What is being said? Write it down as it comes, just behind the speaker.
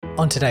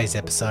On today's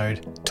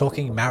episode,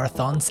 talking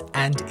marathons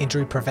and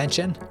injury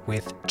prevention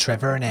with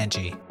Trevor and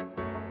Angie.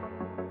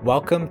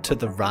 Welcome to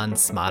the Run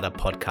Smarter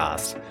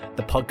podcast,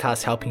 the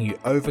podcast helping you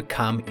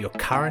overcome your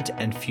current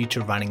and future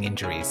running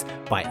injuries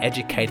by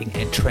educating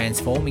and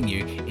transforming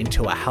you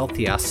into a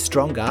healthier,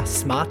 stronger,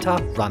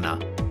 smarter runner.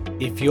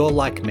 If you're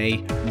like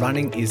me,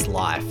 running is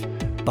life,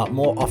 but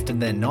more often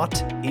than not,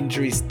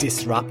 injuries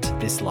disrupt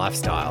this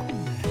lifestyle.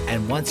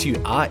 And once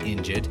you are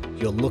injured,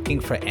 you're looking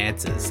for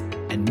answers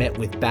and met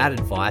with bad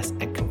advice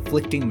and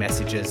conflicting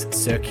messages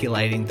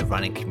circulating the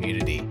running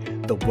community.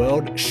 The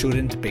world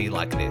shouldn't be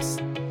like this.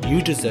 You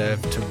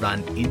deserve to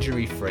run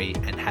injury-free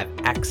and have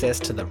access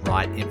to the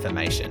right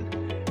information.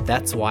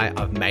 That's why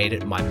I've made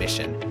it my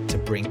mission to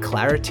bring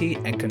clarity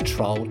and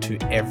control to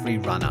every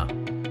runner.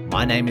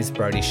 My name is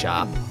Brody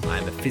Sharp.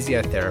 I'm a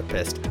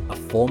physiotherapist, a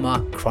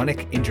former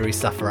chronic injury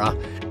sufferer,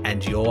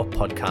 and your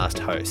podcast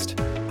host.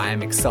 I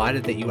am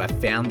excited that you have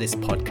found this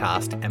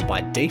podcast and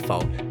by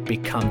default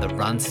become the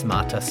Run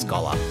Smarter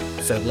Scholar.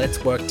 So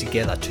let's work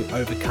together to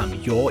overcome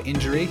your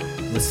injury,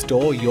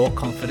 restore your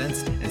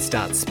confidence, and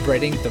start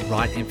spreading the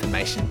right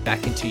information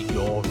back into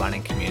your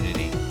running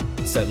community.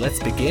 So let's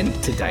begin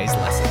today's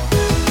lesson.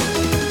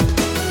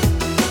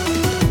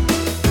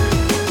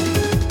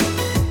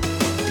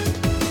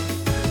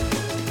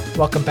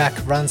 Welcome back,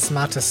 Run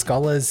Smarter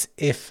Scholars.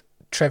 If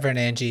Trevor and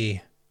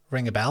Angie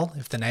ring a bell,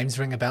 if the names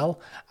ring a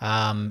bell,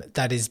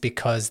 that is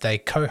because they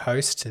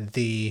co-host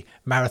the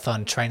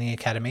Marathon Training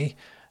Academy.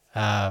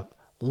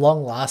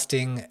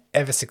 Long-lasting,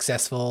 ever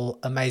successful,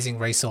 amazing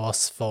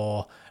resource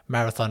for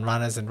marathon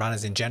runners and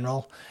runners in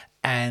general.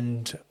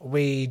 And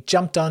we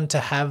jumped on to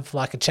have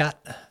like a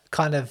chat,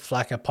 kind of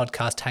like a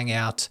podcast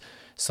hangout,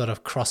 sort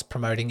of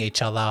cross-promoting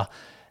each other.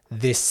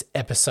 This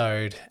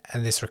episode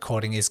and this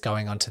recording is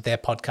going onto their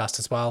podcast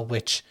as well,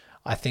 which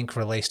I think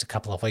released a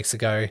couple of weeks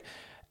ago.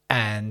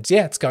 And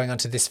yeah, it's going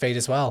onto this feed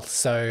as well.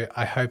 So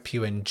I hope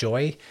you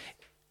enjoy.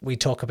 We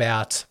talk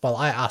about, well,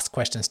 I asked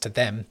questions to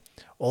them,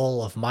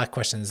 all of my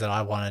questions that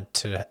I wanted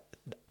to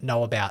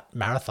know about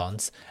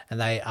marathons, and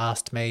they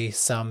asked me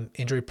some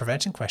injury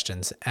prevention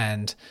questions.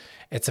 And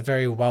it's a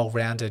very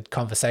well-rounded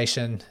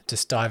conversation,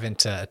 just dive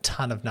into a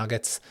ton of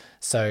nuggets.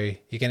 So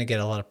you're going to get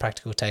a lot of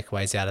practical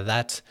takeaways out of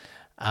that.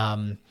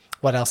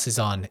 What else is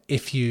on?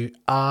 If you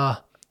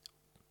are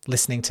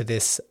listening to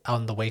this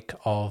on the week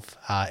of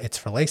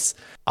its release,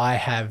 I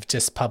have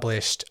just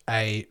published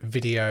a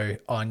video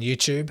on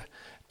YouTube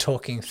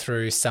talking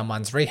through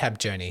someone's rehab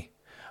journey.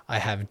 I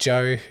have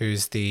Joe,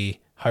 who's the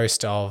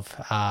host of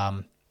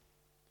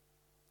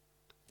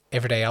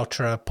Everyday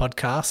Ultra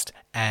podcast,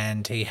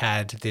 and he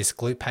had this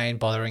glute pain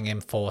bothering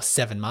him for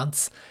 7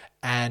 months.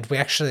 And we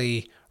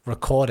actually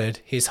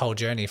recorded his whole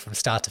journey from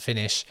start to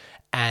finish,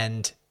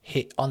 and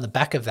on the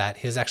back of that,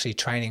 he was actually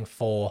training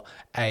for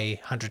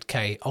a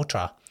 100K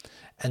ultra.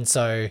 And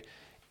so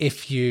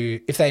if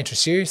they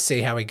interest you,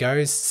 see how he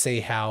goes,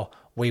 see how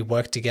we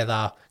work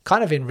together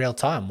kind of in real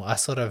time. I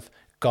sort of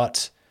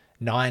got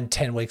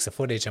 9-10 weeks of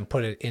footage and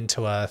put it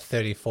into a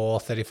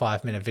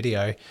 35 minute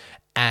video.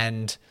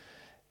 And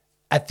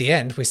at the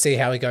end, we see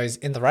how he goes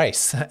in the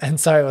race. And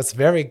so it was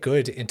very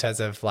good in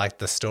terms of like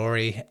the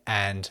story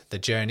and the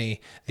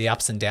journey, the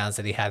ups and downs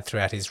that he had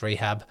throughout his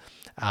rehab.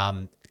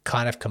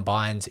 Kind of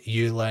combines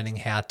you learning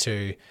how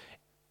to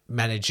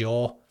manage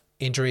your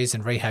injuries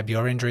and rehab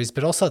your injuries,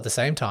 but also at the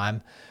same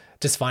time,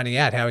 just finding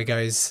out how he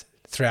goes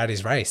throughout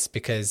his race,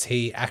 because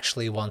he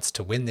actually wants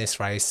to win this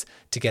race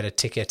to get a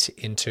ticket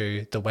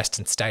into the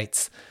Western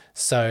States.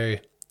 So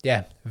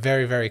yeah,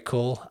 very, very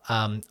cool.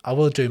 I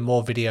will do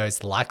more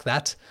videos like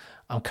that.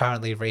 I'm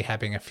currently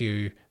rehabbing a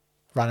few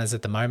runners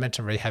at the moment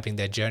and rehabbing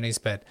their journeys,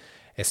 but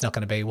it's not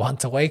going to be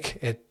once a week.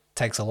 It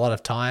takes a lot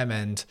of time,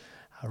 and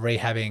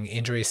rehabbing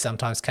injuries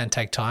sometimes can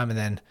take time, and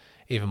then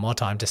even more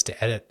time just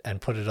to edit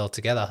and put it all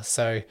together.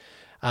 So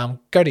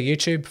go to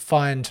YouTube,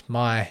 find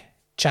my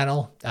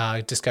channel,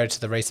 just go to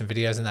the recent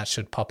videos and that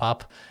should pop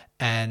up,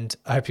 and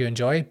I hope you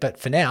enjoy. But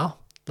for now,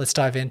 let's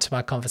dive into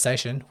my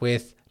conversation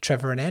with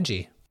Trevor and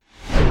Angie.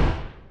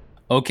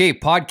 Okay,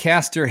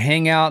 podcaster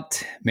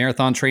hangout,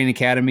 Marathon Training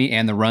Academy,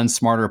 and the Run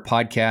Smarter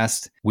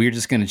podcast. We're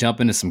just going to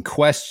jump into some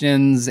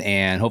questions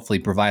and hopefully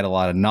provide a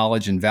lot of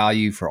knowledge and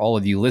value for all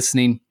of you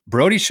listening.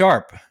 Brody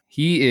Sharp,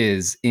 he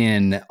is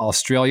in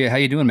Australia. How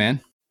you doing,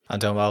 man? I'm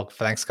doing well.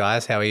 Thanks,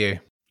 guys. How are you?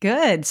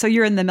 Good. So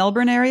you're in the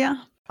Melbourne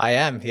area? I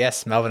am,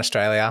 yes. Melbourne,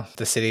 Australia,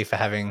 the city for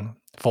having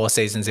 4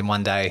 seasons in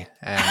one day.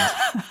 And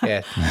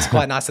yeah, it's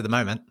quite nice at the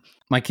moment.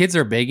 My kids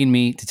are begging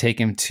me to take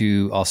him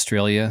to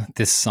Australia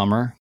this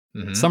summer.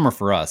 Mm-hmm. Summer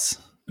for us,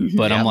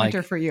 but yeah, I'm like,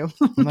 winter for you.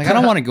 I'm like, I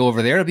don't want to go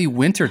over there. It'll be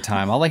winter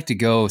time. I like to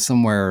go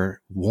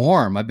somewhere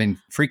warm. I've been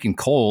freaking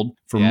cold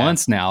for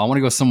months now. I want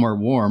to go somewhere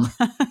warm.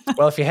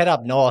 Well, if you head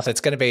up north,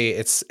 it's going to be,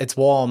 it's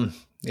warm,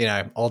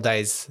 all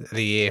days of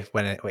the year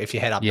if you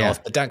head up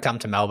north, but don't come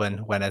to Melbourne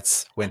when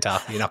it's winter.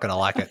 You're not going to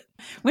like it.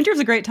 Winter's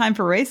a great time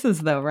for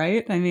races though,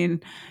 right? I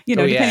mean,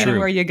 depending on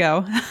where you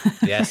go.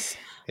 Yes,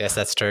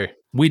 that's true.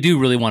 We do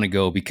really want to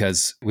go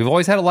because we've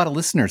always had a lot of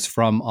listeners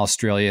from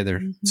Australia.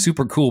 They're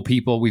super cool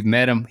people. We've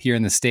met them here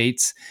in the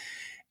States.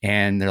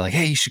 and they're like,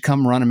 hey, you should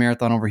come run a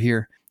marathon over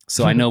here.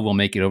 So I know we'll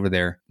make it over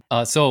there.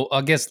 So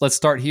I guess let's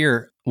start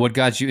here. What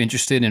got you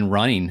interested in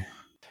running?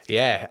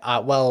 Yeah,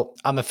 well,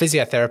 I'm a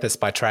physiotherapist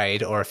by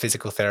trade, or a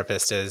physical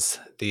therapist as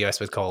the US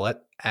would call it.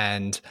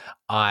 And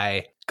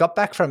I got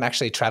back from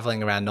actually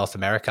traveling around North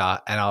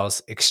America, and I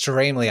was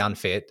extremely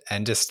unfit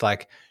and just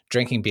like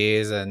drinking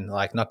beers and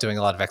like not doing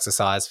a lot of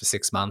exercise for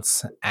 6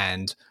 months.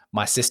 And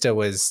my sister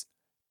was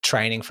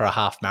training for a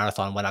half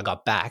marathon when I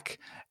got back.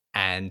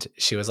 And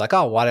she was like,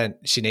 oh, why don't,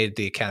 she needed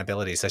the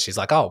accountability. So she's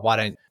like, oh, why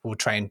don't we'll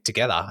train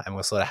together and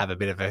we'll sort of have a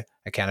bit of a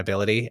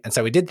accountability. And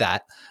so we did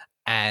that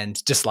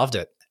and just loved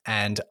it.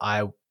 And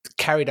I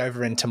carried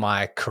over into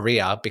my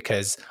career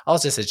because I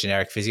was just a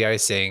generic physio,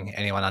 seeing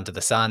anyone under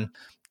the sun.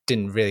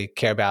 Didn't really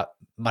care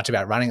much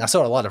about running. I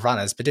saw a lot of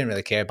runners, but didn't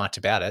really care much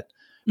about it.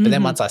 But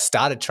then once I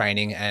started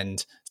training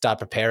and started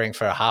preparing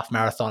for a half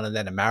marathon and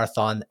then a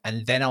marathon,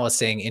 and then I was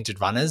seeing injured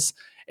runners,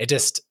 it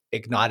just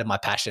ignited my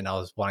passion. I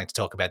was wanting to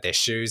talk about their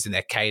shoes and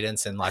their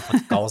cadence and like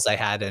what goals they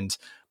had, and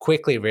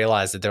quickly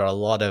realized that there are a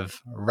lot of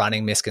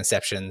running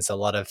misconceptions, a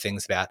lot of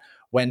things about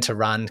when to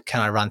run, can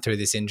I run through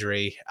this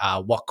injury,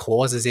 what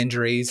causes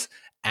injuries,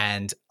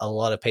 and a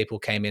lot of people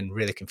came in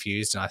really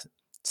confused, and I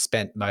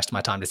spent most of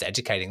my time just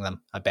educating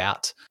them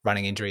about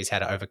running injuries, how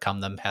to overcome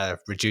them, how to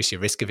reduce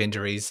your risk of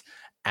injuries,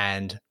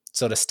 and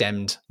sort of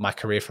stemmed my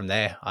career from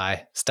there.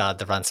 I started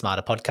the Run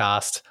Smarter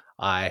podcast.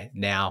 I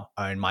now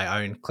own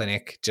my own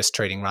clinic just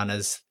treating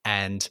runners,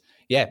 and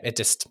yeah, it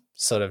just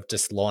sort of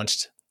just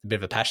launched a bit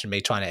of a passion,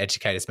 me trying to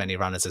educate as many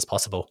runners as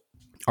possible.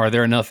 Are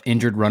there enough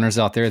injured runners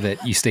out there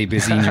that you stay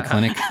busy in your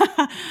clinic?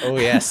 Oh,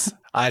 yes.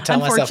 I tell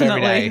myself every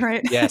day,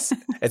 right? Yes,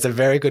 it's a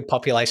very good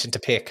population to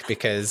pick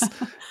because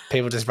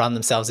people just run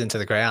themselves into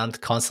the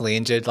ground, constantly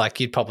injured. Like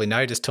you'd probably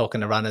know, just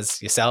talking to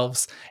runners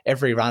yourselves,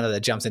 every runner that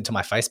jumps into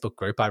my Facebook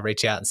group, I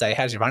reach out and say,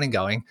 how's your running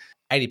going?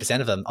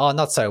 80% of them, oh,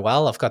 not so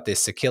well. I've got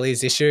this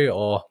Achilles issue,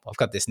 or I've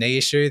got this knee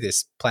issue,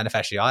 this plantar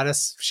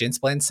fasciitis, shin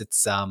splints.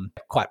 It's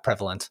quite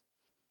prevalent.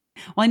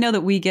 Well, I know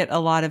that we get a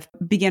lot of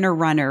beginner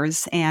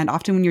runners, and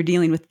often when you're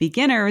dealing with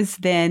beginners,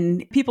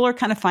 then people are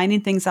kind of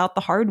finding things out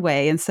the hard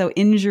way. And so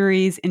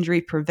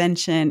injury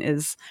prevention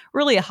is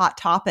really a hot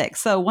topic.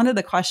 So one of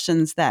the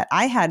questions that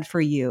I had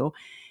for you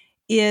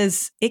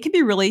is, it can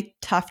be really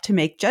tough to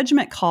make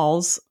judgment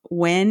calls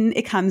when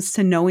it comes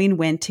to knowing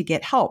when to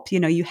get help. You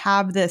know, you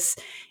have this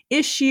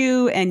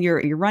issue and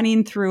you're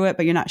running through it,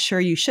 but you're not sure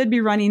you should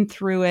be running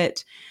through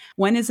it.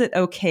 When is it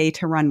okay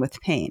to run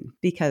with pain?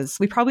 Because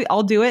we probably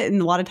all do it,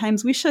 and a lot of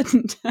times we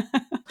shouldn't.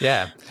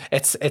 Yeah,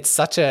 it's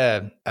such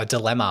a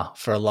dilemma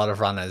for a lot of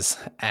runners,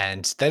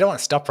 and they don't want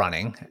to stop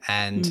running.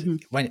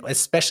 And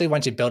especially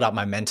once you build up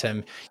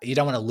momentum, you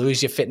don't want to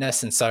lose your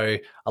fitness. And so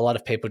a lot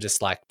of people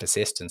just like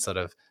persist, and sort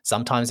of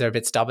sometimes they're a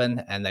bit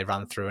stubborn and they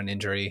run through an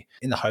injury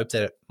in the hope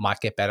that it might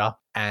get better.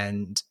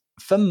 And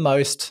for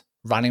most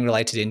running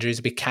related injuries,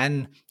 we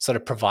can sort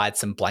of provide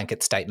some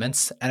blanket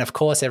statements. And of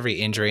course, every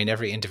injury and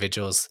every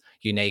individual's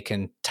unique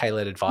and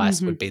tailored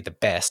advice would be the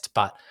best.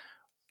 But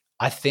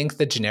I think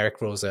the generic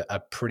rules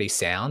are pretty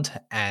sound.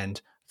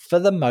 And for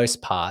the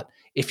most part,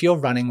 if you're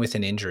running with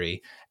an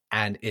injury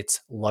and it's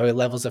low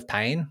levels of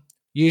pain,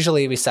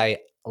 usually we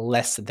say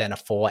less than a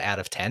 4 out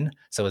of 10.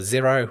 So a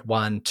 0,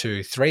 1,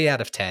 2, 3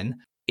 out of 10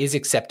 is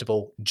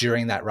acceptable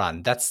during that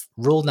run. That's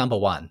rule number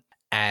one.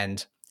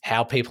 And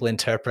how people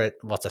interpret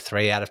what's a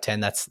 3 out of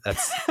 10, that's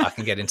I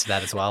can get into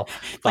that as well.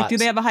 But like, do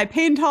they have a high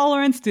pain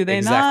tolerance? Do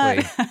they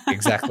not?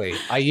 Exactly.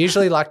 I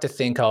usually like to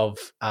think of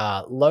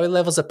low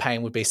levels of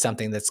pain would be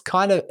something that's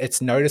kind of, it's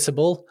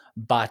noticeable,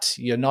 but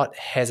you're not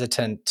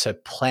hesitant to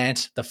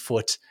plant the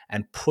foot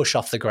and push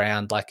off the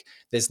ground. Like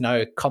there's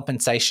no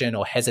compensation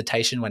or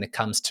hesitation when it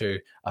comes to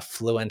a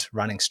fluent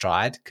running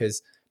stride,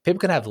 because people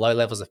can have low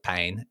levels of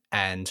pain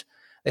and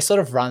they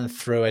sort of run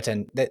through it,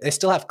 and they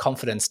still have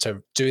confidence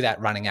to do that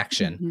running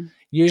action.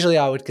 Usually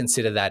I would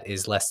consider that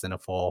is less than a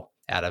 4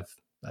 out of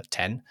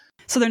 10.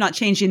 So they're not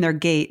changing their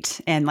gait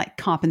and like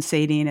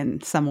compensating in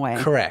some way.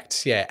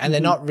 Correct. Yeah. And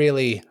they're not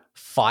really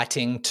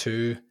fighting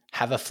to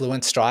have a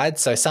fluent stride.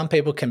 So some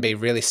people can be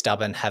really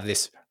stubborn, have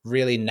this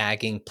really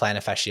nagging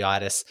plantar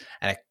fasciitis,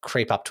 and it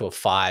creep up to a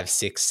 5,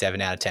 6,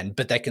 7 out of 10,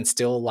 but they can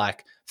still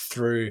like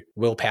through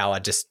willpower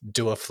just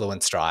do a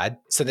fluent stride.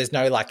 So there's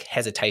no like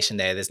hesitation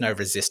there. There's no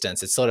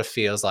resistance. It sort of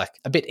feels like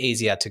a bit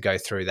easier to go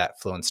through that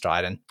fluent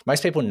stride. And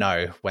most people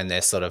know when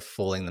they're sort of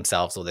fooling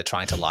themselves or they're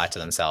trying to lie to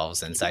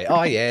themselves and say,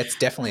 oh yeah, it's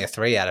definitely a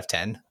 3 out of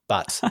 10.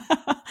 But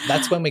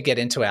that's when we get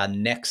into our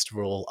next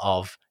rule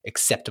of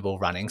acceptable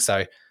running.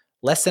 So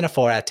less than a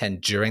 4 out of 10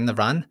 during the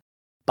run,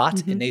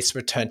 but it needs to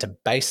return to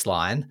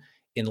baseline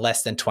in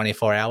less than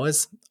 24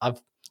 hours. I've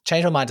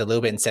changed my mind a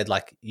little bit and said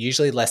like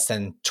usually less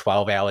than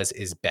 12 hours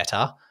is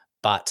better,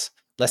 but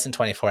less than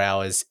 24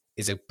 hours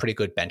is a pretty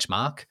good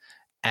benchmark.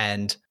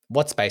 And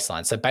what's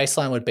baseline? So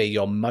baseline would be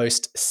your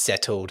most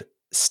settled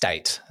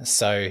state.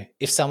 So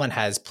if someone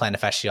has plantar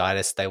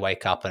fasciitis, they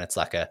wake up and it's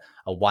like a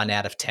 1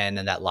 out of 10,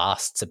 and that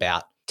lasts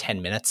about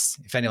 10 minutes.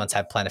 If anyone's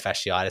had plantar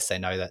fasciitis, they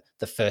know that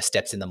the first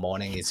steps in the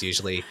morning is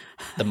usually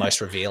the most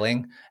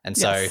revealing. And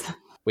so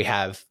we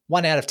have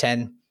 1 out of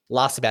 10.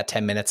 lasts about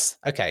 10 minutes.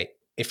 Okay,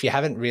 if you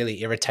haven't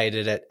really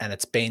irritated it and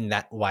it's been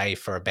that way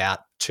for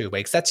about 2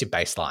 weeks, that's your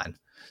baseline.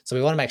 So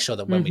we want to make sure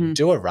that when we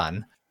do a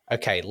run,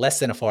 okay, less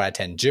than a 4 out of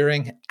 10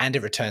 during, and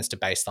it returns to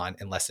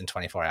baseline in less than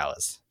 24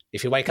 hours.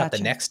 If you wake up the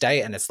next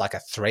day and it's like a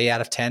 3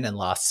 out of 10 and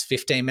lasts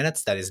 15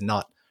 minutes, that is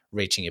not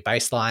reaching your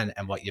baseline,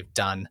 and what you've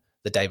done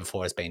the day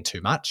before has been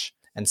too much.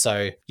 And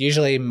so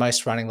usually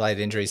most running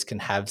related injuries can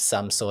have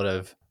some sort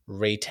of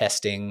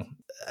retesting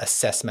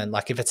assessment.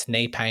 Like if it's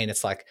knee pain,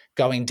 it's like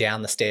going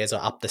down the stairs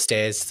or up the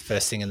stairs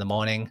first thing in the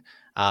morning.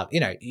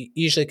 You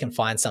usually can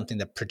find something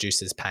that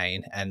produces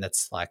pain and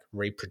that's like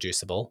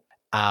reproducible.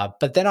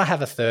 But then I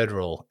have a third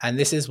rule, and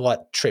this is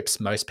what trips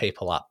most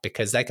people up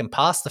because they can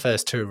pass the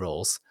first 2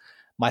 rules.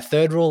 My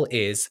third rule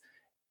is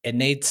it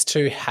needs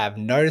to have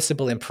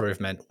noticeable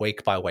improvement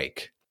week by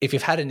week. If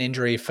you've had an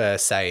injury for,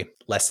 say,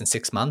 less than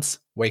 6 months,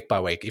 week by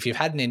week. If you've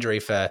had an injury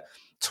for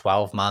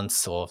 12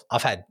 months, or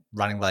I've had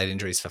running related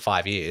injuries for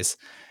 5 years,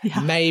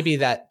 maybe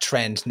that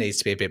trend needs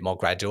to be a bit more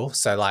gradual.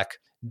 So like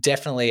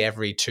definitely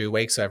every 2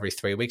 weeks or every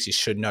 3 weeks, you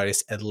should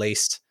notice at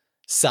least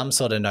some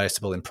sort of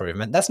noticeable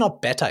improvement. That's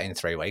not better in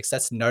 3 weeks.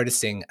 That's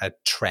noticing a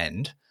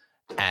trend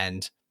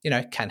and,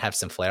 can have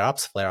some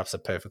flare-ups. Flare-ups are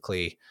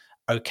perfectly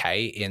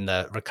okay in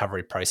the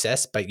recovery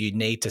process, but you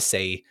need to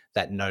see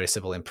that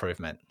noticeable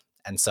improvement.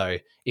 And so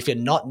if you're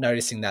not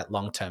noticing that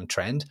long-term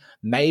trend,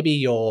 maybe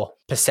your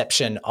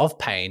perception of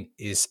pain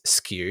is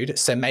skewed.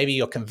 So maybe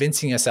you're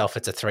convincing yourself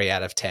it's a 3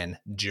 out of 10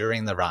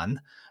 during the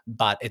run,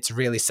 but it's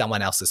really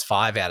someone else's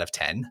 5 out of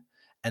 10.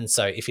 And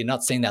so if you're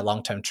not seeing that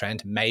long-term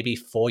trend, maybe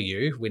for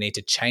you, we need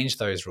to change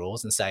those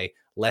rules and say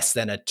less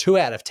than a 2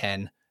 out of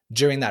 10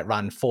 during that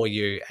run for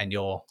you and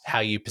how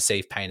you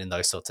perceive pain and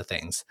those sorts of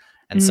things.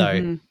 And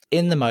so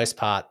in the most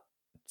part,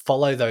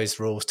 follow those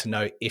rules to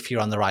know if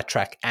you're on the right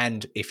track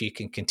and if you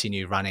can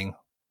continue running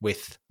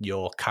with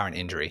your current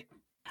injury.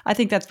 I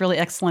think that's really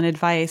excellent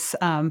advice.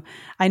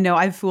 I know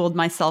I've fooled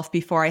myself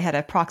before. I had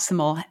a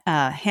proximal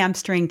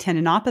hamstring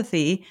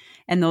tendinopathy,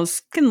 and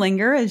those can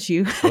linger, as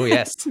you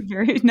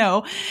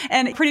know.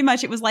 And pretty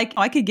much it was like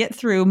I could get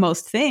through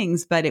most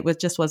things, but it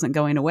just wasn't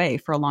going away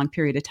for a long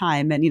period of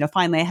time. And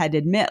finally I had to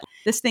admit,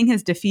 this thing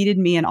has defeated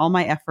me in all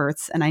my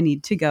efforts, and I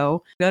need to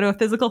go to a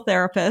physical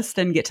therapist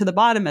and get to the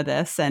bottom of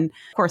this. And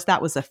of course,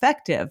 that was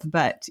effective.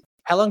 But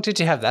how long did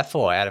you have that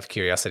for, out of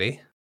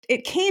curiosity?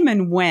 It came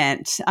and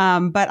went,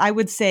 but I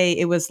would say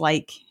it was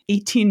like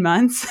 18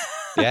 months.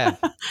 Yeah.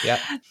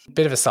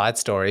 Bit of a side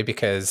story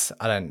because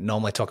I don't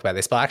normally talk about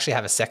this, but I actually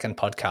have a second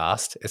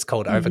podcast. It's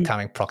called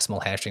Overcoming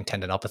Proximal Hamstring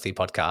Tendinopathy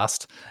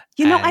Podcast.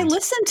 I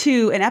listened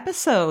to an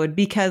episode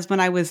because when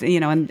I was,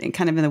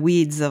 kind of in the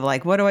weeds of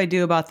like, what do I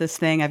do about this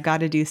thing? I've got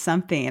to do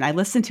something. And I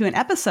listened to an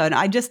episode, and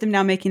I just am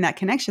now making that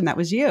connection. That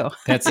was you.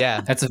 That's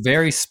a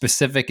very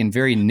specific and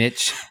very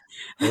niche.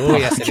 Oh,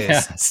 yes, it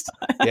is.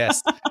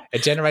 Yes.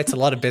 It generates a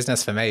lot of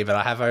business for me, but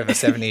I have over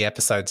 70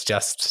 episodes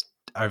just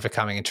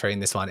overcoming and treating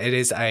this one.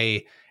 It's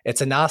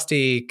a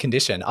nasty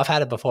condition. I've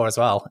had it before as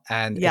well.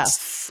 And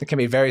it can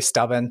be very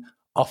stubborn,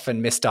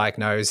 often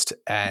misdiagnosed.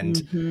 And,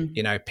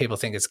 people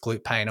think it's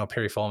glute pain or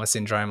piriformis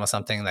syndrome or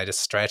something, and they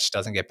just stretch,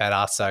 doesn't get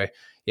better. So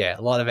yeah,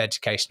 a lot of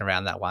education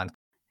around that one.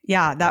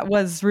 Yeah, that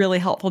was really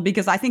helpful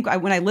because I think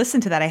when I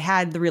listened to that, I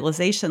had the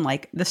realization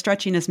like the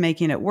stretching is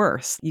making it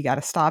worse. You got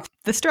to stop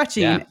the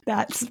stretching. Yeah.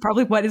 That's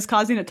probably what is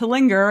causing it to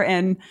linger.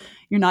 And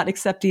you're not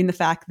accepting the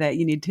fact that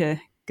you need to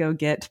go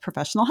get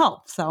professional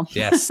help. So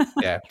yes.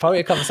 Yeah. Probably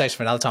a conversation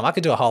for another time. I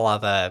could do a whole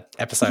other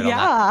episode on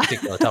that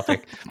particular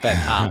topic, but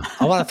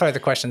I want to throw the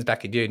questions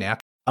back at you now.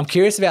 I'm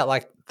curious about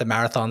like the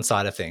marathon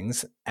side of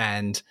things,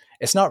 and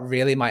it's not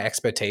really my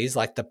expertise,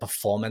 like the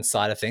performance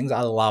side of things.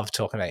 I love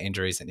talking about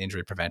injuries and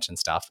injury prevention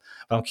stuff,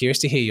 but I'm curious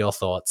to hear your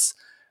thoughts.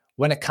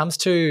 When it comes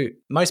to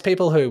most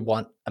people who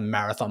want a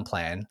marathon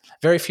plan,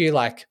 very few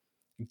like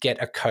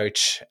get a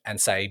coach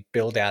and say,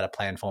 build out a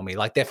plan for me.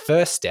 Like their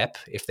first step,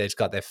 if they've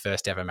got their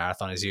first ever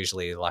marathon, is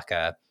usually like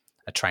a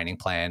training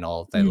plan,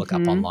 or they look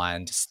up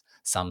online, just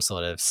some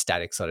sort of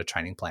static sort of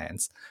training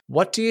plans.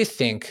 What do you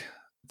think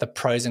the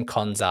pros and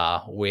cons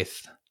are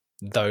with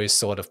those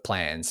sort of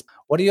plans?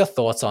 What are your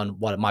thoughts on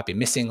what it might be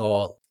missing,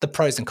 or the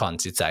pros and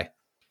cons, you'd say?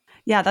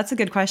 Yeah, that's a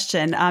good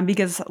question.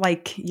 Because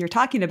like you're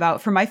talking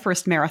about, for my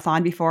first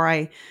marathon, before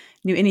I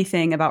knew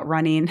anything about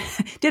running,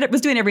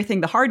 was doing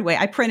everything the hard way.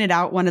 I printed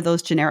out one of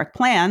those generic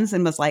plans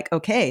and was like,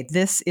 okay,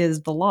 this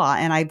is the law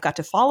and I've got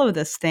to follow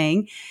this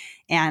thing.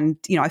 And,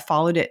 I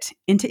followed it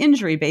into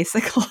injury,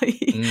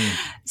 basically.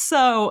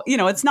 So,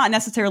 it's not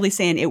necessarily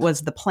saying it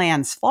was the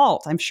plan's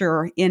fault. I'm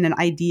sure in an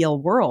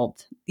ideal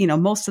world,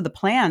 most of the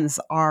plans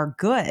are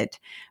good,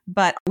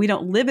 but we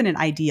don't live in an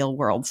ideal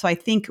world. So I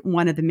think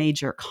one of the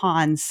major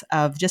cons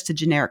of just a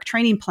generic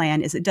training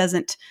plan is it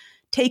doesn't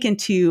take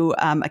into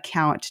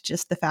account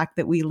just the fact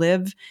that we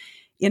live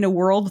in a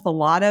world with a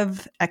lot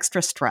of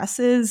extra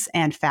stresses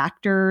and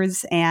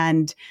factors,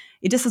 and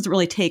it just doesn't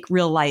really take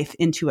real life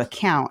into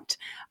account.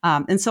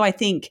 And so I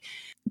think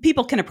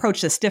people can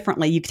approach this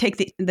differently. You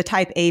take the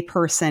type A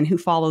person who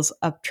follows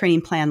a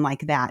training plan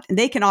like that, and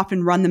they can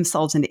often run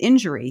themselves into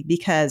injury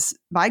because,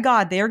 by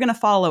God, they are going to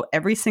follow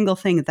every single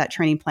thing that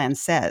training plan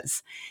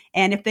says.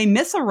 And if they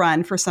miss a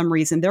run for some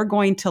reason, they're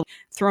going to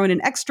throw in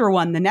an extra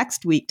one the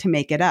next week to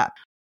make it up.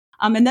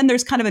 And then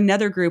there's kind of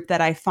another group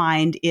that I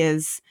find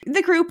is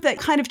the group that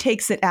kind of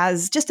takes it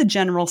as just a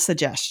general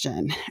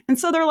suggestion. And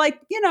so they're like,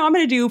 I'm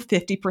going to do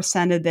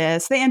 50% of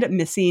this. They end up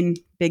missing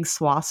big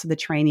swaths of the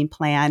training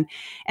plan.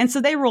 And so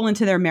they roll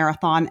into their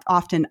marathon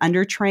often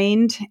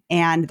undertrained.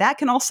 And that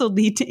can also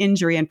lead to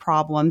injury and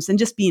problems and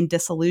just being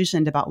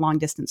disillusioned about long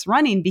distance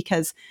running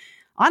because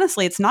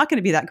honestly, it's not going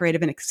to be that great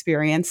of an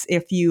experience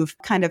if you've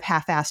kind of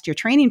half-assed your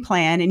training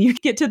plan and you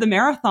get to the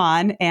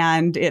marathon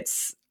and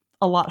it's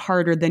a lot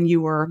harder than you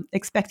were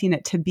expecting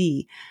it to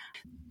be.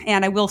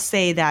 And I will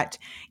say that,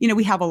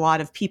 we have a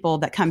lot of people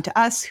that come to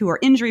us who are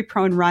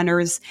injury-prone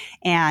runners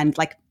and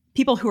like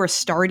people who are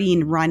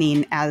starting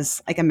running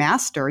as like a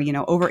master,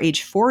 over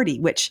age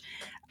 40, which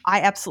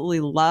I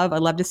absolutely love. I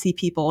love to see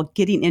people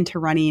getting into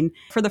running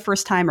for the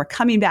first time or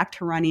coming back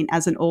to running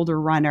as an older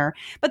runner.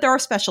 But there are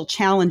special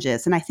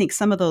challenges. And I think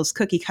some of those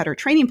cookie cutter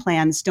training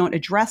plans don't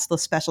address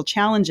those special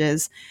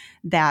challenges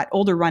that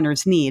older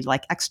runners need,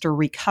 like extra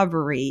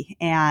recovery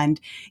and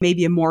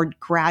maybe a more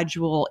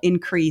gradual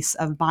increase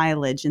of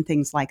mileage and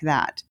things like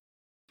that.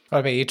 What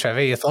about you,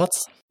 Trevor? Your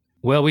thoughts?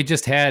 Well, we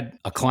just had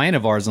a client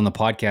of ours on the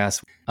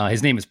podcast.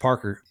 His name is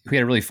Parker. We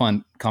had a really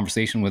fun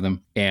conversation with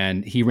him,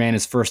 and he ran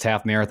his first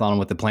half marathon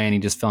with the plan he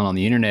just found on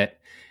the internet.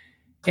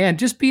 And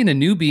just being a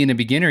newbie and a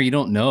beginner, you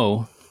don't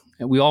know.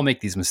 We all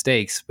make these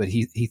mistakes, but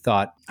he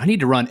thought, I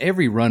need to run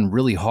every run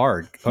really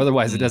hard.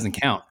 Otherwise, it doesn't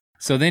count.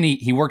 So then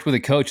he worked with a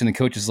coach, and the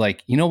coach is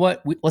like, you know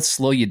what? Let's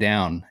slow you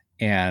down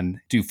and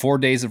do 4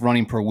 days of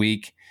running per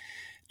week.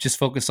 Just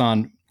focus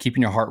on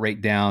keeping your heart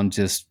rate down,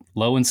 just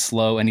low and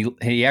slow. And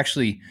he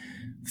actually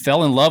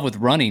fell in love with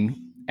running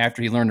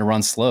after he learned to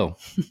run slow.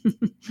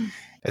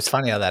 It's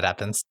funny how that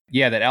happens.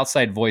 Yeah, that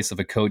outside voice of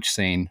a coach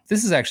saying,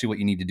 this is actually what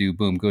you need to do.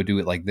 Boom, go do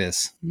it like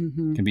this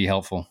can be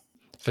helpful.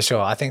 For sure.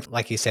 I think,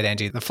 like you said,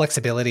 Angie, the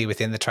flexibility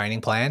within the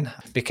training plan,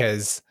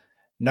 because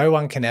no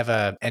one can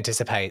ever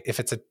anticipate, if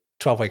it's a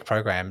 12-week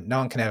program, no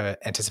one can ever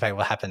anticipate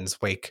what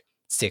happens week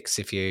 6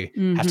 if you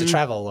have to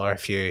travel or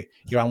if you're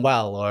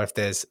unwell or if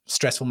there's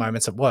stressful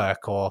moments at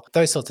work or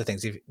those sorts of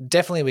things.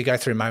 Definitely we go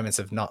through moments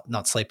of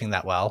not sleeping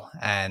that well,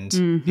 and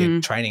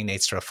your training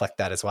needs to reflect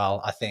that as well.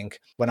 I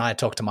think when I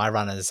talk to my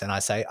runners and I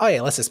say, oh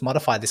yeah, let's just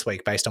modify this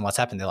week based on what's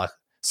happened, they're like,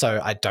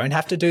 so I don't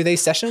have to do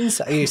these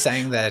sessions? Are you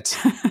saying that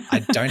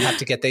I don't have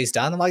to get these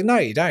done? I'm like, no,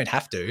 you don't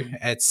have to.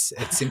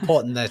 It's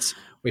important that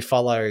we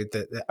follow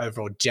the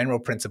overall general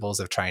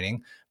principles of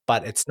training,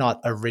 but it's not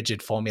a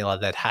rigid formula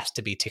that has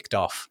to be ticked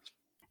off.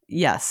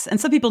 Yes. And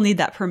some people need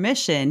that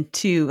permission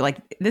to, like,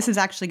 this is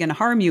actually going to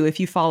harm you if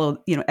you follow,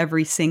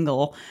 every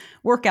single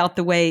workout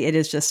the way it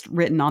is just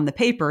written on the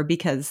paper,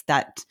 because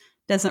that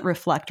doesn't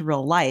reflect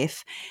real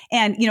life.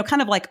 And,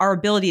 kind of like our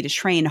ability to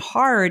train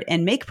hard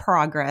and make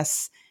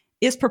progress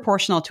is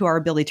proportional to our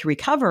ability to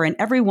recover, and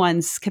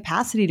everyone's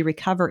capacity to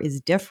recover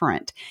is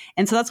different.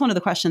 And so that's one of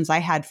the questions I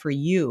had for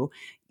you.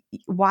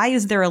 Why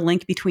is there a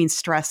link between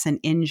stress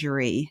and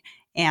injury?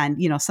 And,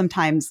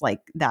 sometimes like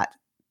that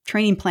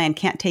training plan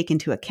can't take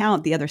into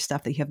account the other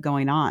stuff that you have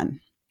going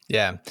on.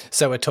 Yeah.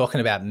 So we're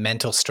talking about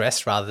mental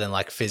stress rather than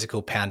like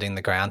physical pounding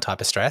the ground type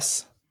of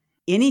stress?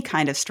 Any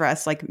kind of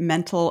stress, like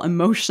mental,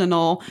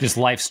 emotional. Just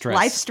life stress.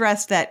 Life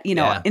stress that,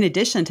 in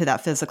addition to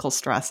that physical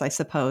stress, I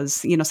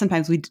suppose,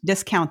 sometimes we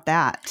discount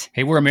that.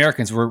 Hey, we're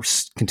Americans. We're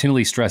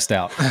continually stressed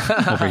out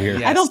over here.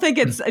 Yes. I don't think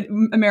it's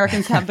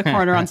Americans have the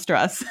corner on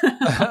stress.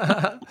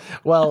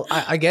 Well,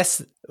 I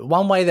guess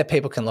one way that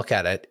people can look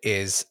at it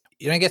is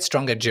you don't get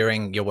stronger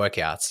during your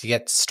workouts. You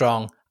get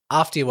strong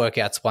after your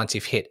workouts once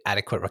you've hit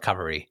adequate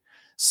recovery.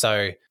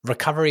 So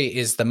recovery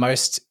is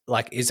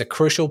is a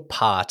crucial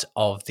part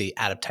of the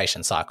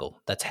adaptation cycle.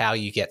 That's how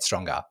you get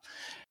stronger.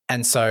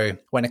 And so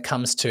when it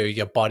comes to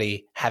your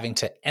body having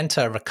to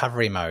enter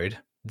recovery mode,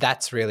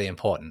 that's really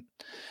important.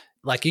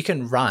 Like you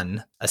can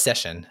run a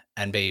session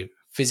and be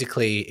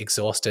physically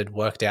exhausted,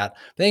 worked out,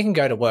 but then you can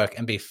go to work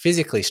and be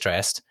physically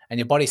stressed and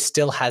your body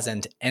still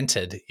hasn't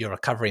entered your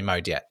recovery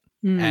mode yet.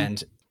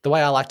 And the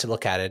way I like to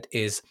look at it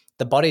is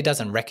the body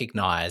doesn't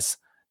recognize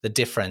the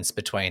difference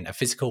between a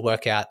physical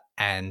workout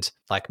and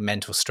like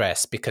mental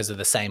stress because of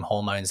the same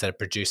hormones that it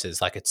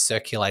produces. Like it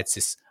circulates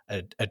this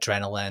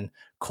adrenaline,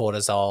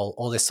 cortisol,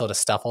 all this sort of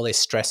stuff, all these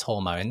stress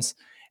hormones.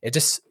 It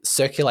just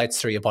circulates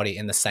through your body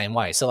in the same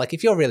way. So like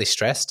if you're really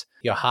stressed,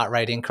 your heart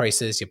rate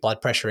increases, your blood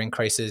pressure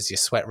increases, your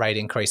sweat rate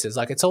increases.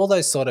 Like it's all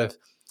those sort of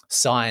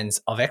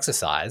signs of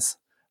exercise,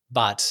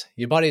 but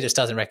your body just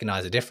doesn't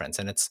recognize the difference.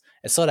 And it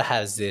sort of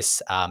has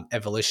this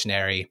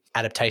evolutionary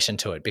adaptation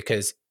to it,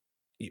 because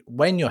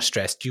when you're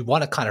stressed, you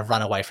want to kind of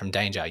run away from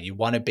danger. You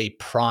want to be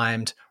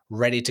primed,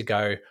 ready to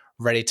go,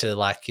 ready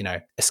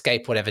to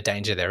escape whatever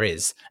danger there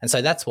is. And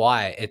so that's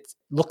why it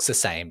looks the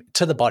same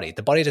to the body.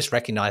 The body just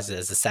recognizes it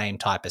as the same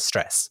type of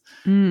stress.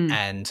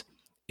 And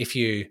if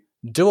you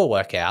do a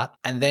workout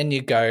and then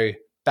you go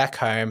back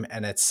home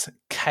and it's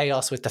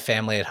chaos with the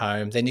family at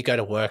home, then you go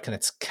to work and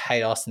it's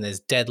chaos and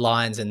there's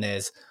deadlines and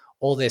there's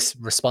all this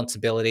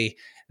responsibility.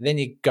 And then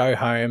you go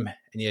home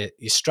and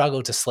you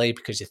struggle to sleep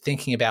because you're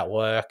thinking about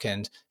work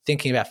and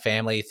thinking about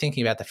family,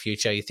 thinking about the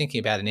future, you're thinking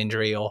about an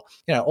injury or,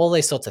 all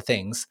these sorts of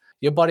things.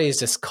 Your body is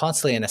just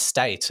constantly in a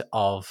state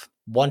of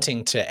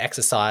wanting to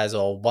exercise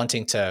or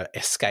wanting to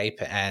escape,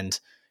 and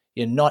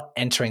you're not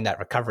entering that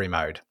recovery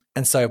mode.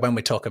 And so when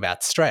we talk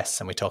about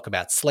stress and we talk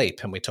about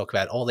sleep and we talk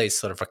about all these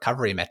sort of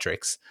recovery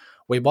metrics,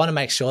 we want to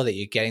make sure that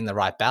you're getting the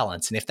right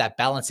balance. And if that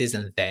balance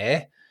isn't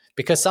there,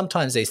 because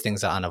sometimes these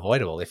things are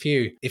unavoidable. If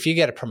you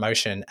get a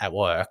promotion at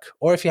work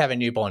or if you have a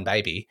newborn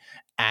baby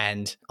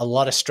and a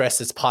lot of stress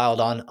is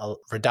piled on, a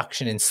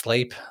reduction in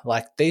sleep,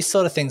 like these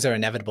sort of things are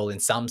inevitable in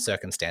some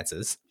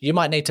circumstances, you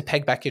might need to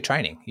peg back your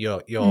training.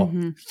 Your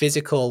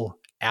physical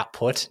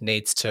output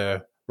needs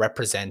to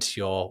represent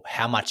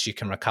how much you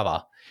can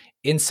recover.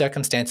 In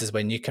circumstances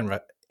when you can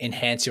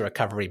enhance your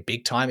recovery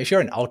big time, if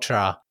you're an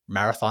ultra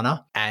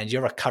marathoner and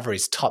your recovery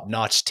is top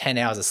notch, 10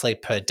 hours of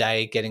sleep per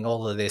day, getting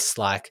all of this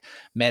like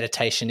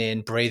meditation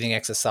in, breathing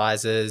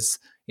exercises,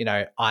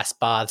 ice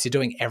baths, you're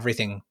doing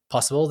everything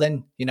possible,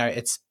 then,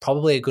 it's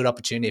probably a good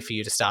opportunity for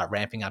you to start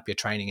ramping up your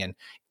training and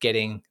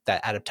getting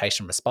that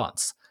adaptation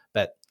response.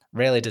 But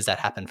rarely does that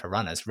happen for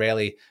runners.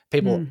 Rarely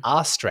people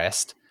are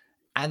stressed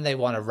and they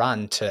want to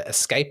run to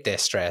escape their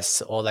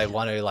stress, or they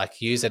want to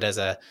use it as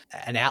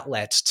an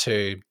outlet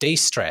to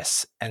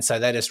de-stress. And so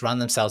they just run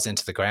themselves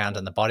into the ground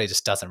and the body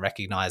just doesn't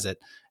recognize it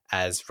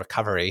as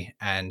recovery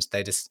and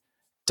they just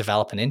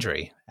develop an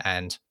injury.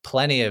 And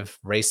plenty of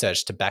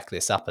research to back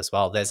this up as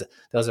well. There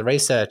was a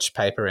research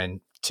paper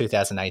in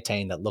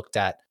 2018 that looked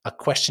at a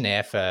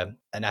questionnaire for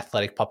an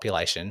athletic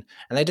population,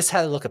 and they just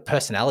had a look at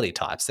personality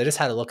types. They just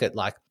had a look at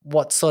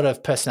what sort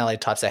of personality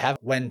types they have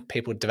when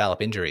people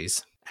develop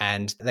injuries.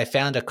 And they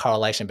found a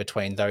correlation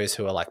between those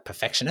who are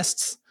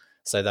perfectionists,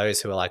 so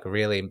those who are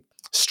really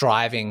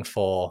striving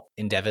for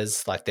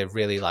endeavors, they're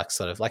really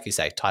sort of like you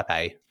say, type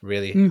A,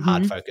 really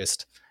hard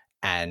focused,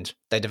 and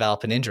they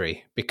develop an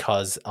injury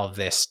because of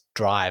their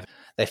drive.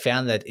 They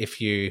found that if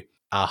you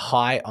are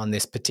high on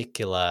this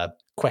particular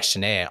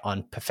questionnaire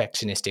on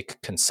perfectionistic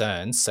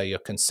concerns, so you're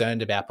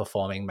concerned about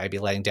performing, maybe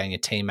letting down your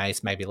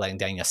teammates, maybe letting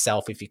down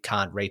yourself if you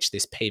can't reach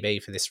this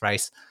PB for this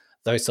race,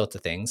 those sorts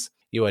of things,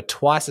 you are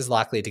twice as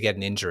likely to get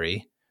an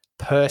injury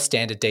per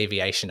standard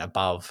deviation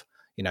above,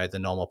 the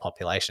normal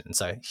population.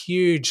 So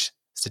huge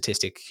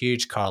statistic,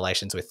 huge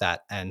correlations with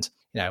that. And,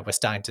 we're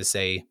starting to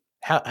see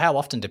how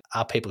often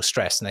are people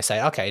stressed and they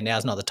say, okay,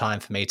 now's not the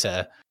time for me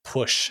to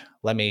push.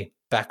 Let me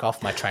back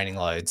off my training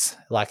loads.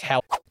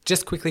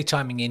 Just quickly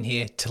chiming in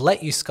here to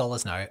let you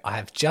scholars know, I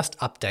have just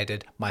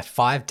updated my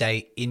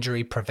 5-day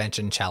injury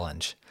prevention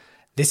challenge.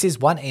 This is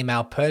 1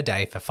 email per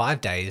day for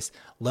 5 days,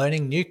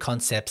 learning new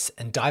concepts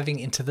and diving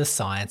into the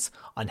science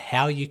on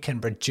how you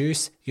can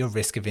reduce your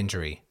risk of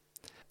injury.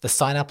 The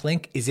sign up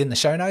link is in the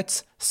show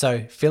notes, so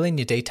fill in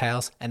your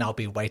details and I'll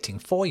be waiting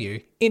for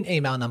you in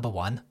email number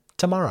 1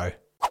 tomorrow.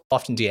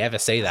 Often do you ever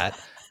see that?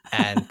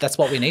 And that's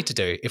what we need to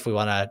do if we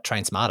want to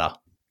train smarter.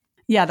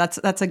 Yeah,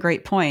 that's a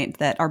great point,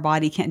 that our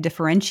body can't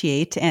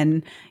differentiate.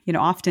 And,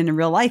 often in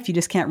real life, you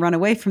just can't run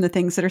away from the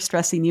things that are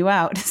stressing you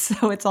out.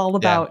 So it's all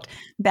about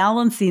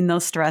balancing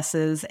those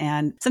stresses.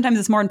 And sometimes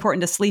it's more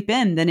important to sleep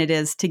in than it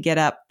is to get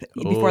up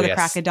before the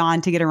crack of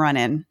dawn to get a run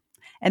in.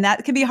 And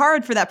that can be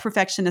hard for that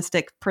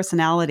perfectionistic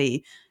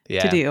personality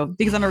to do,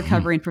 because I'm a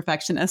recovering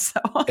perfectionist. So.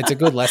 It's a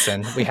good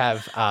lesson. We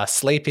have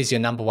sleep is your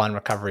number 1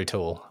 recovery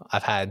tool.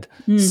 I've had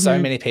so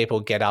many people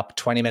get up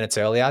 20 minutes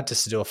earlier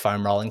just to do a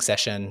foam rolling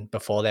session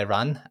before their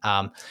run.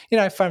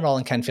 Foam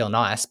rolling can feel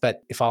nice,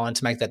 but if I wanted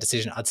to make that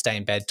decision, I'd stay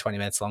in bed 20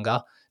 minutes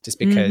longer just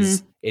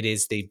because it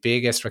is the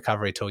biggest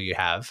recovery tool you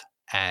have,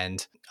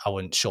 and I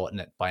wouldn't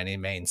shorten it by any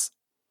means.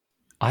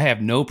 I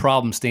have no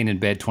problem staying in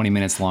bed 20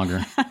 minutes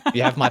longer.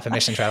 You have my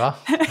permission, Trevor.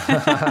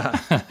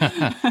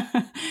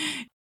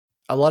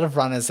 A lot of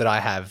runners that I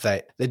have,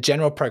 the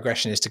general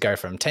progression is to go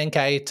from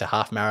 10K to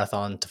half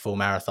marathon to full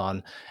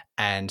marathon.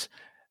 And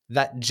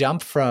that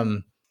jump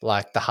from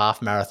the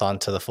half marathon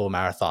to the full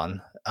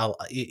marathon,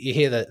 you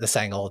hear the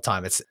saying all the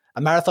time. It's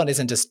a marathon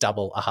isn't just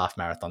double a half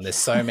marathon. There's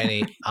so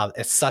many,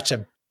 it's such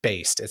a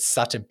beast. It's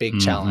such a big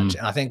challenge.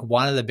 And I think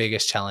one of the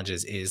biggest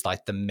challenges is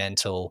the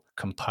mental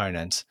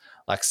component.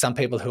 Some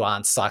people who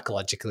aren't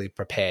psychologically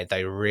prepared,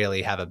 they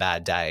really have a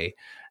bad day.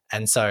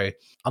 And so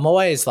I'm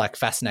always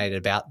fascinated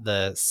about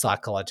the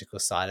psychological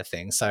side of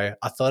things. So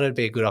I thought it'd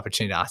be a good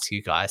opportunity to ask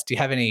you guys, do you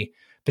have any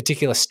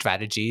particular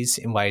strategies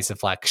in ways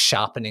of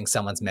sharpening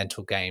someone's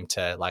mental game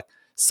to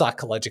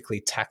psychologically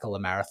tackle a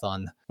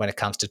marathon when it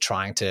comes to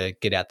trying to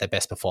get out their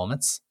best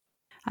performance?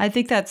 I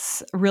think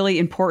that's really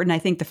important. I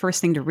think the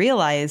first thing to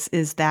realize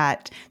is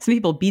that some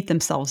people beat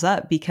themselves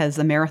up because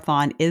a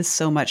marathon is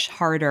so much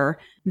harder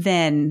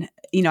than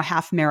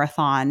half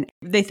marathon,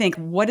 they think,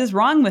 what is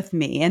wrong with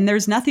me? And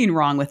there's nothing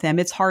wrong with them.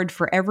 It's hard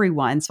for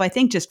everyone. So I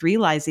think just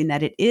realizing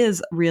that it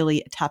is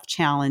really a tough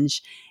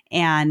challenge.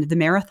 And the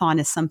marathon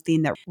is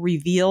something that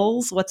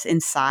reveals what's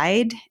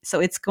inside. So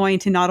it's going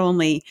to not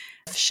only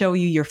show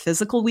you your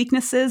physical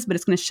weaknesses, but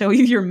it's going to show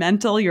you your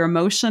mental, your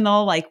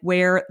emotional, like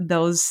where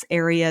those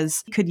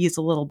areas could use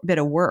a little bit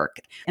of work.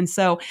 And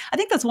so I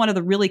think that's one of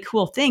the really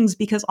cool things,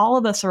 because all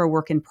of us are a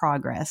work in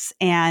progress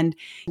and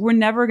we're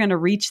never going to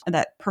reach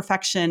that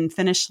perfection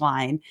finish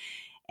line.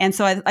 And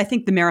so I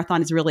think the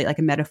marathon is really like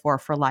a metaphor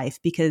for life,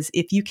 because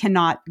if you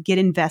cannot get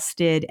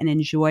invested and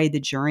enjoy the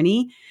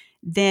journey,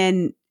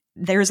 then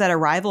there's that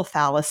arrival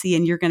fallacy,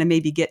 and you're going to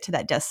maybe get to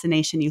that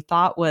destination you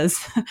thought was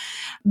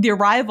the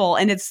arrival,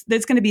 and it's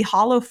going to be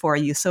hollow for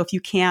you. So if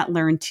you can't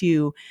learn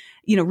to,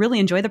 really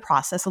enjoy the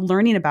process of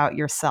learning about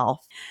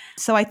yourself.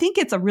 So I think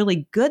it's a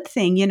really good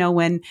thing,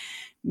 when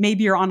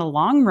maybe you're on a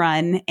long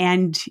run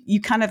and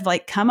you kind of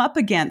like come up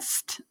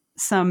against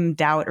some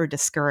doubt or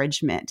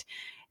discouragement.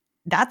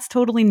 That's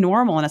totally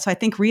normal. And so I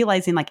think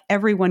realizing like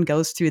everyone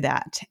goes through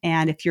that.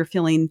 And if you're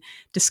feeling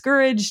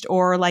discouraged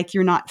or like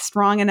you're not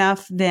strong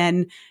enough,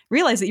 then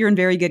realize that you're in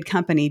very good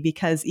company,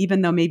 because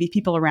even though maybe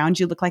people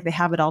around you look like they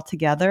have it all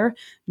together,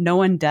 no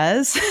one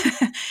does.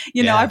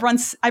 I've run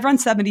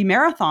 70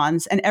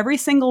 marathons, and every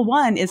single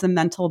one is a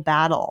mental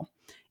battle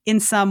in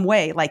some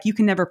way. Like you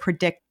can never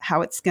predict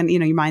how it's going to,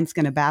 your mind's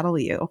going to battle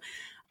you.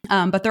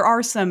 But there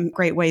are some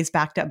great ways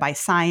backed up by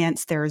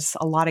science. There's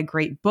a lot of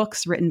great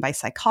books written by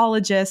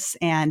psychologists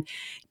and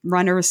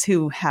runners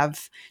who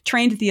have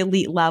trained at the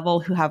elite level,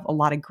 who have a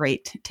lot of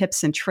great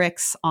tips and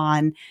tricks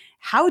on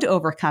how to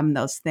overcome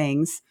those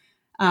things.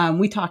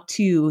 We talked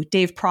to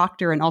Dave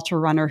Proctor, an ultra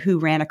runner who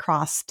ran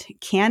across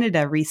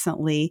Canada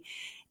recently.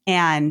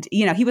 And,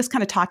 he was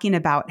kind of talking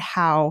about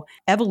how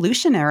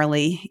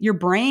evolutionarily your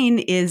brain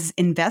is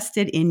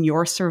invested in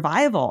your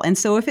survival. And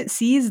so if it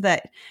sees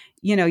that,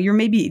 you're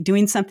maybe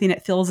doing something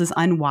that feels as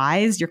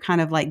unwise, you're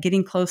kind of like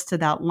getting close to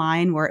that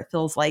line where it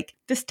feels like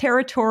this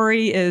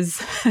territory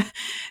is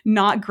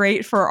not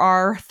great for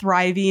our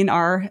thriving,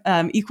 our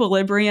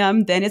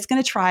equilibrium, then it's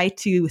going to try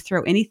to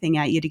throw anything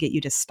at you to get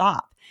you to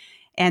stop.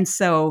 And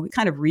so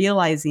kind of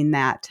realizing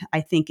that,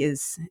 I think,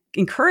 is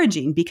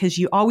encouraging, because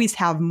you always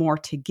have more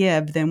to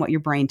give than what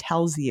your brain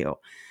tells you.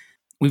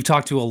 We've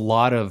talked to a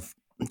lot of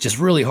just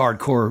really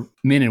hardcore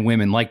men and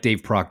women like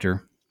Dave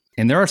Proctor.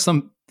 And there are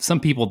some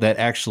people that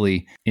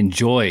actually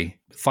enjoy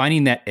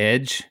finding that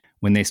edge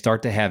when they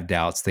start to have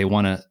doubts. They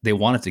want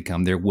it to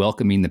come. They're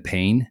welcoming the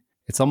pain.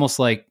 It's almost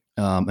like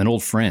an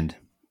old friend.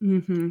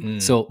 Mm-hmm.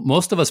 So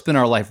most of us spend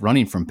our life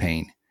running from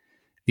pain.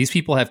 These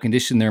people have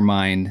conditioned their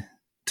mind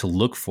to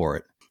look for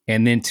it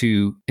and then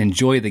to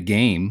enjoy the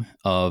game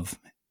of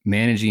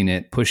managing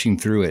it, pushing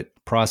through it,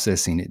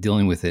 processing it,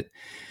 dealing with it.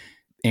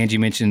 Angie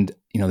mentioned,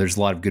 there's a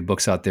lot of good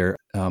books out there.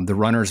 The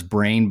Runner's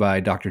Brain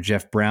by Dr.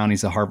 Jeff Brown.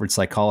 He's a Harvard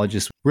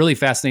psychologist. Really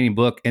fascinating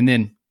book. And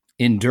then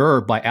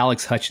Endure by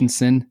Alex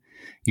Hutchinson.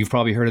 You've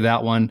probably heard of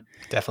that one.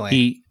 Definitely.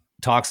 He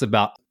talks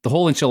about the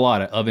whole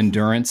enchilada of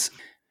endurance.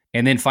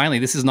 And then finally,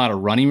 this is not a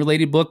running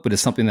related book, but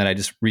it's something that I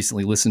just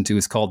recently listened to.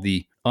 It's called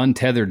The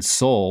Untethered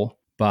Soul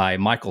by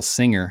Michael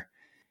Singer.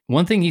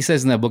 One thing he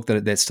says in that book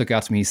that stuck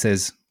out to me, he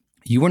says,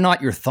 "You are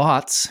not your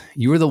thoughts.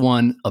 You are the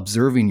one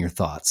observing your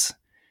thoughts."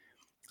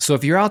 So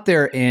if you're out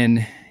there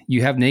and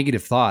you have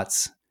negative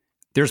thoughts,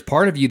 there's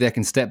part of you that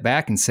can step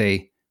back and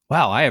say,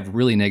 wow, I have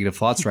really negative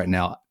thoughts right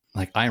now.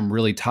 Like, I am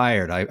really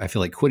tired. I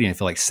feel like quitting. I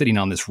feel like sitting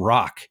on this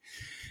rock.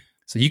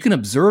 So you can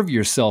observe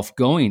yourself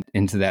going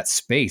into that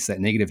space,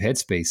 that negative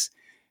headspace.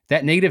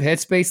 That negative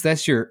headspace,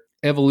 that's your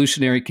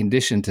evolutionary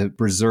condition to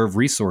preserve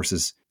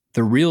resources.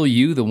 The real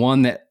you, the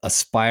one that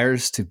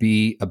aspires to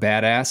be a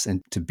badass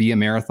and to be a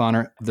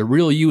marathoner, the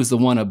real you is the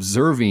one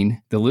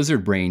observing the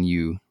lizard brain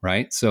you,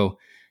 right? So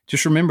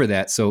just remember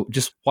that. So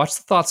just watch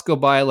the thoughts go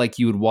by like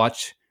you would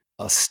watch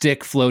a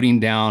stick floating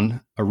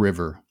down a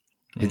river.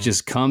 It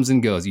just comes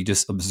and goes. You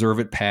just observe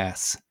it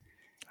pass.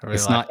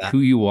 It's like not who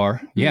you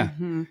are. Yeah.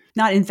 Mm-hmm.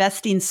 Not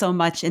investing so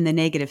much in the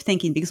negative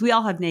thinking, because we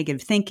all have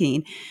negative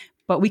thinking,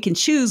 but we can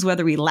choose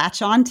whether we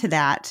latch on to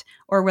that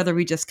or whether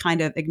we just kind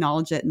of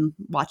acknowledge it and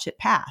watch it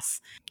pass.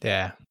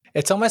 Yeah.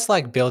 It's almost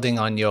like building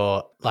on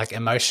your like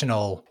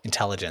emotional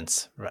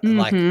intelligence. Right? Mm-hmm.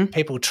 Like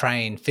people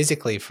train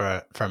physically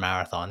for a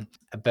marathon,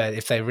 but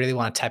if they really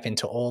want to tap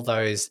into all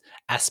those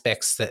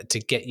aspects that to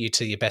get you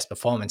to your best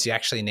performance, you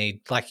actually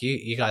need, like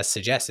you guys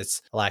suggest,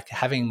 it's like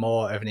having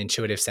more of an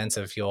intuitive sense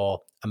of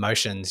your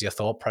emotions, your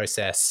thought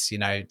process,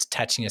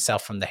 detaching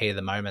yourself from the heat of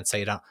the moment, so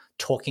you're not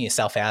talking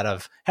yourself out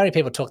of. How many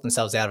people talk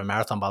themselves out of a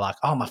marathon by like,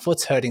 oh, my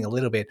foot's hurting a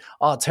little bit.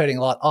 Oh, it's hurting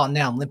a lot. Oh,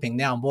 now I'm limping.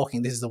 Now I'm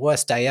walking. This is the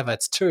worst day ever.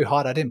 It's too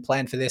hot. I didn't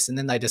plan for this. And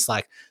then they just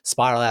like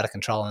spiral out of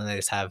control, and they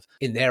just have,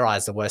 in their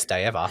eyes, the worst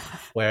day ever.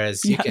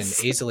 Whereas you can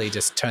easily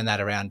just turn that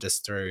around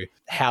just through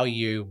how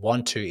you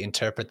want to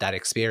interpret that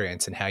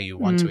experience and how you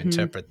want to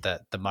interpret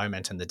the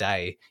moment and the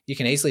day. You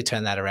can easily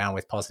turn that around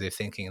with positive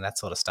thinking and that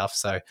sort of stuff.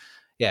 So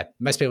yeah,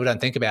 most people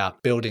don't think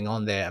about building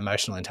on their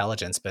emotional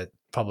intelligence, but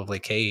probably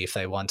key if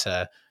they want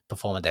to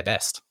perform at their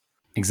best.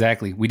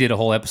 Exactly. We did a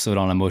whole episode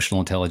on emotional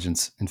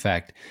intelligence, in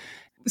fact.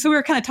 So we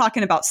were kind of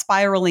talking about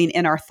spiraling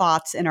in our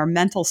thoughts, in our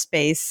mental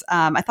space.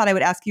 I thought I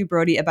would ask you,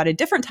 Brody, about a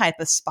different type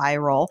of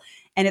spiral,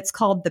 and it's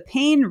called the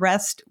pain,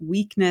 rest,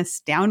 weakness,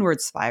 downward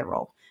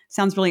spiral.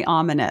 Sounds really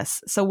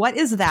ominous. So what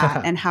is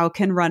that, and how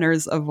can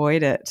runners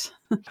avoid it?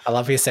 I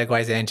love your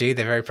segues, Angie.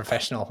 They're very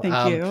professional.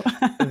 Thank you.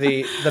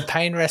 The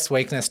pain, rest,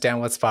 weakness,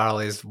 downward spiral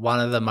is one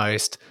of the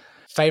most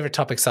favorite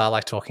topics I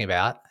like talking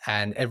about,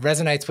 and it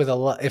resonates with a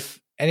lot. If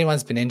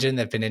anyone's been injured,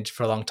 they've been injured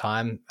for a long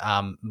time.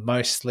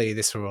 Mostly,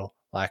 this will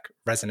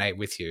resonate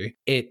with you.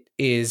 It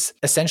is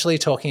essentially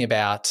talking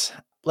about,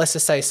 let's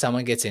just say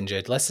someone gets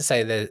injured. Let's just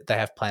say that they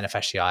have plantar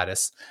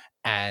fasciitis,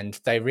 and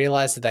they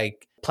realize that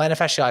plantar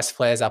fasciitis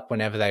flares up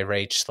whenever they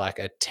reach like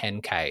a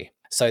 10K.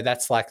 So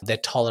that's like their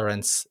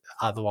tolerance.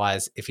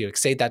 Otherwise, if you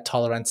exceed that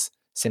tolerance,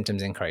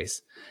 symptoms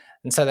increase.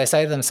 And so they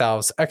say to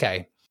themselves,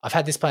 okay, I've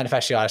had this plantar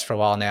fasciitis for a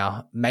while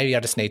now. Maybe I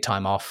just need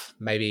time off.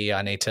 Maybe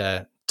I need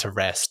to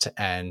rest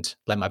and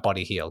let my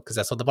body heal, because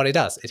that's what the body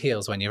does. It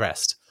heals when you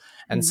rest.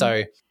 And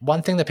so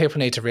one thing that people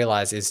need to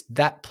realize is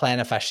that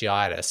plantar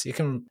fasciitis, you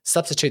can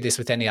substitute this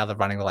with any other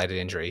running related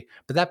injury,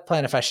 but that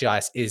plantar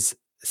fasciitis is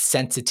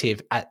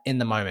sensitive in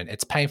the moment.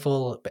 It's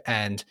painful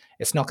and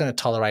it's not going to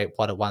tolerate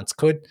what it once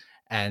could.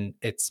 And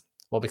it's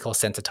what we call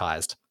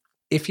sensitized.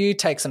 If you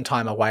take some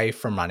time away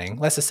from running,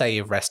 let's just say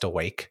you rest a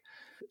week,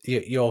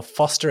 you're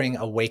fostering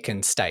a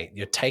weakened state.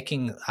 You're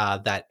taking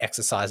that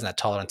exercise and that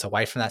tolerance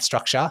away from that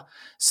structure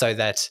so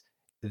that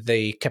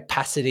the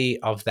capacity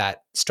of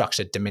that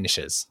structure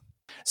diminishes.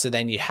 So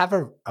then you have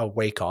a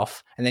week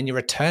off and then you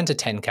return to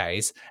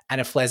 10Ks and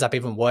it flares up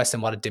even worse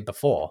than what it did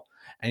before.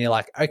 And you're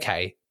like,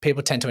 okay,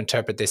 people tend to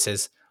interpret this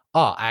as,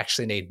 oh, I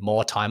actually need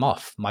more time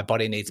off. My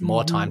body needs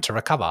more time to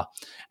recover.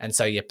 And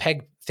so you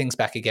peg things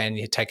back again,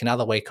 you take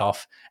another week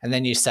off, and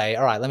then you say,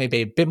 all right, let me be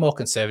a bit more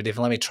conservative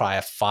and let me try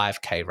a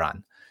 5K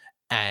run.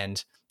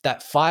 And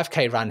that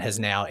 5K run has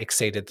now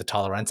exceeded the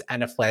tolerance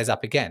and it flares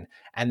up again.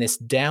 And this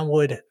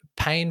downward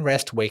pain,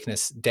 rest,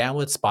 weakness,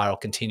 downward spiral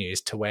continues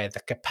to where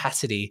the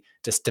capacity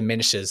just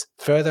diminishes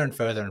further and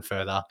further and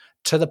further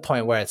to the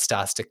point where it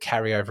starts to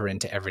carry over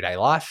into everyday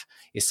life.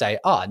 You say,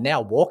 oh,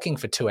 now walking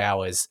for 2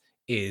 hours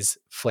is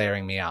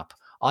flaring me up.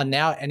 Oh,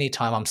 now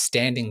anytime I'm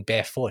standing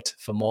barefoot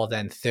for more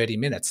than 30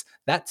 minutes,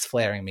 that's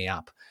flaring me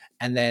up.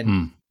 And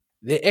then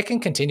it can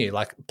continue.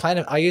 Like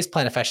I use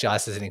plantar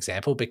fasciitis as an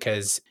example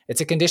because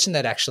it's a condition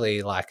that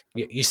actually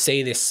you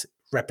see this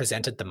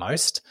represented the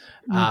most.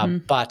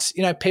 But,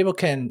 people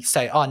can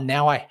say, oh,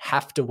 now I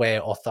have to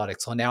wear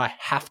orthotics or now I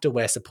have to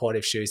wear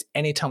supportive shoes.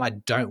 Anytime I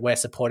don't wear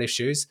supportive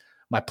shoes,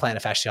 my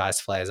plantar fasciitis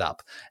flares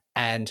up.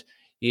 And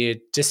you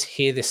just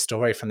hear this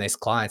story from these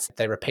clients.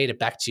 They repeat it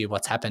back to you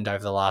what's happened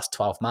over the last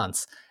 12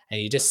 months. And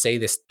you just see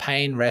this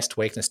pain, rest,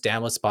 weakness,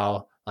 downward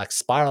spiral,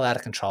 spiral out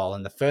of control.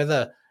 And the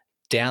further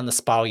down the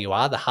spiral you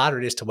are, the harder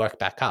it is to work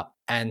back up.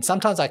 And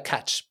sometimes I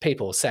catch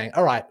people saying,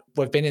 all right,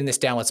 we've been in this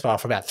downward spiral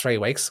for about 3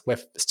 weeks. We're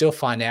still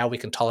fine now. We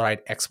can tolerate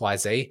X, Y,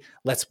 Z.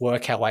 Let's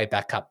work our way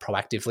back up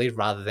proactively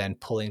rather than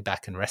pulling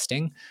back and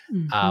resting.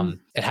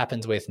 It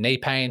happens with knee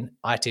pain,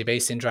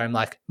 ITB syndrome,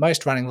 like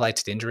most running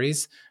related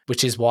injuries,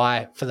 which is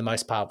why for the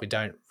most part, we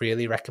don't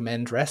really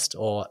recommend rest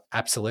or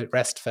absolute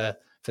rest for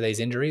these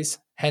injuries.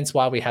 Hence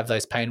why we have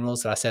those pain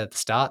rules that I said at the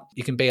start.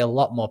 You can be a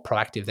lot more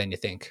proactive than you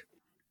think.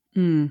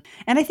 And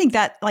I think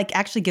that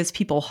actually gives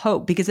people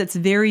hope because it's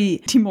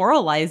very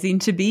demoralizing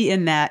to be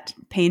in that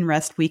pain,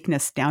 rest,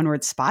 weakness,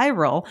 downward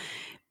spiral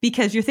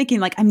because you're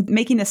thinking I'm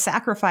making a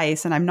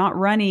sacrifice and I'm not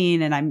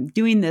running and I'm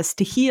doing this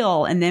to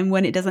heal. And then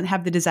when it doesn't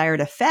have the desired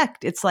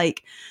effect, it's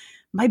like,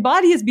 my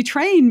body is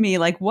betraying me.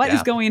 What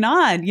is going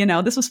on?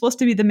 This was supposed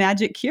to be the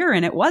magic cure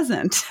and it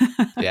wasn't.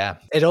 Yeah.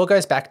 It all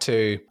goes back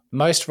to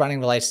most running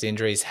related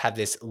injuries have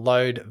this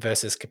load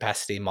versus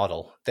capacity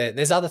model.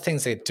 There's other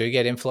things that do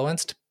get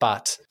influenced,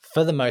 but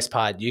for the most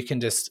part, you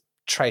can just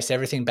trace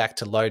everything back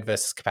to load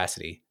versus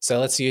capacity. So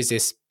let's use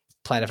this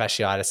plantar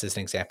fasciitis as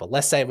an example.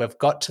 Let's say we've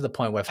got to the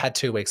point where we've had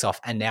 2 weeks off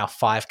and now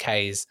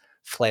 5Ks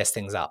flares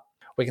things up.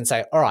 We can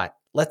say, all right,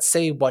 let's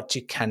see what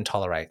you can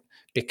tolerate.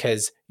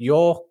 Because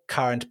your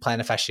current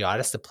plantar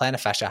fasciitis, the plantar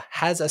fascia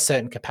has a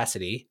certain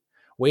capacity.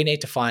 We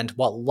need to find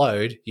what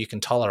load you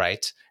can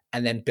tolerate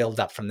and then build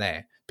up from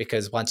there.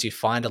 Because once you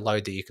find a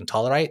load that you can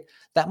tolerate,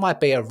 that might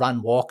be a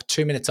run walk,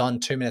 2 minutes on,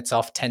 2 minutes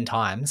off, 10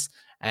 times.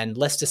 And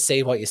let's just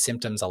see what your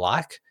symptoms are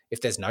like.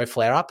 If there's no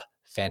flare up,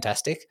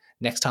 fantastic.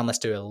 Next time, let's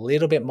do a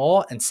little bit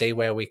more and see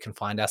where we can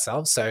find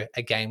ourselves. So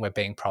again, we're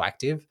being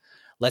proactive.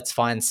 Let's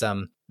find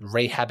some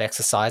rehab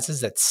exercises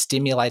that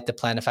stimulate the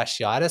plantar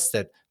fasciitis,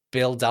 that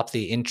build up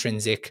the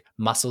intrinsic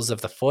muscles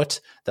of the foot,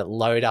 that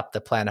load up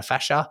the plantar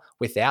fascia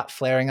without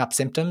flaring up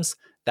symptoms.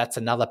 That's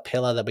another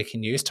pillar that we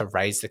can use to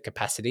raise the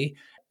capacity.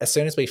 As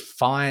soon as we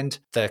find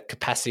the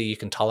capacity you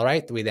can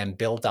tolerate, we then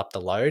build up the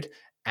load,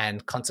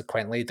 and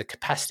consequently, the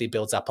capacity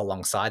builds up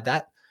alongside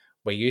that.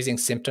 We're using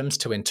symptoms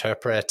to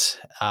interpret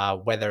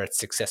whether it's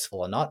successful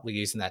or not. We're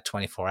using that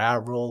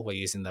 24-hour rule. We're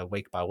using the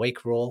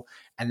week-by-week rule.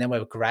 And then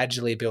we're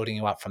gradually building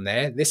you up from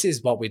there. This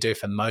is what we do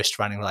for most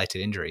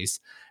running-related injuries.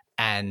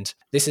 And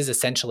this is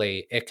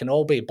essentially, it can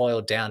all be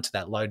boiled down to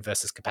that load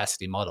versus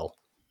capacity model.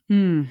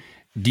 Hmm.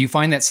 Do you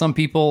find that some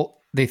people,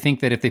 they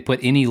think that if they put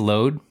any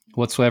load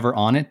whatsoever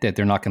on it, that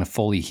they're not going to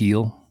fully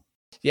heal?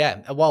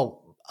 Yeah,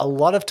 well, a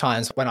lot of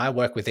times when I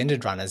work with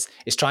injured runners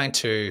is trying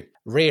to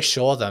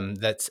reassure them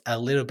that a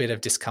little bit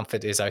of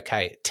discomfort is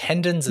okay.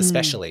 Tendons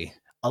especially.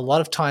 A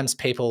lot of times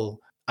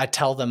I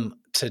tell them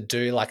to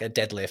do like a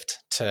deadlift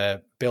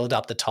to build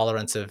up the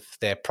tolerance of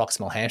their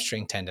proximal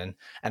hamstring tendon.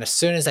 And as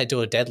soon as they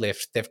do a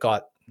deadlift, they've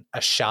got a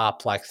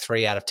sharp like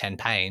 3 out of 10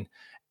 pain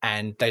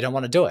and they don't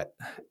want to do it.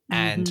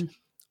 And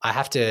I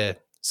have to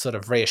sort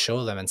of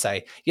reassure them and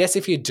say, yes,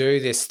 if you do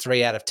this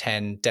 3 out of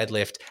 10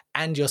 deadlift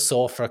and you're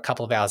sore for a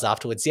couple of hours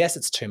afterwards, yes,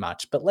 it's too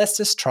much, but let's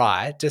just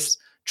try. Just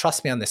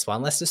trust me on this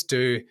one. Let's just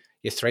do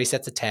your 3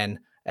 sets of 10,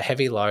 a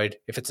heavy load.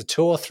 If it's a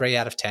 2 or 3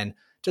 out of 10,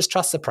 just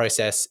trust the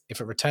process. If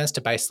it returns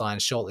to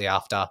baseline shortly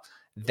after,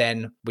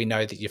 then we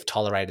know that you've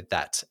tolerated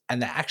that.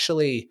 And they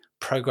actually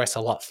progress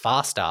a lot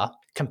faster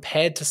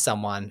compared to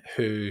someone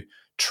who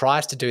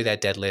tries to do their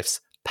deadlifts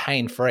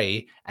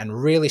pain-free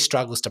and really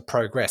struggles to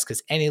progress,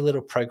 because any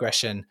little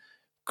progression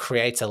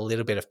creates a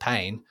little bit of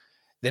pain.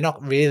 They're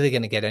not really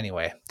going to get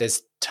anywhere.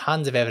 There's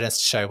tons of evidence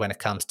to show when it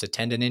comes to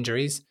tendon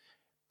injuries,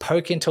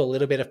 poke into a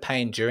little bit of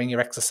pain during your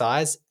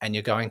exercise and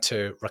you're going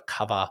to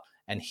recover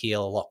and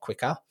heal a lot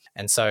quicker.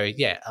 And so,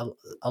 yeah,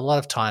 a lot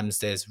of times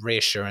there's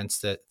reassurance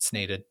that's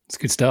needed. It's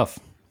good stuff.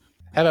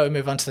 How about we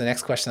move on to the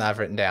next question that I've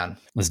written down?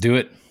 Let's do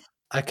it.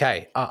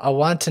 Okay. I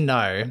wanted to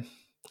know,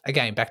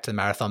 again, back to the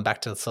marathon,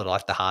 back to sort of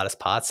like the hardest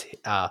parts,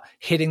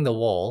 hitting the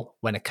wall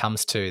when it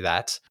comes to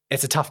that.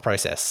 It's a tough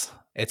process.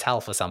 It's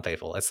hell for some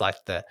people. It's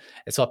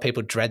what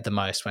people dread the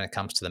most when it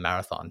comes to the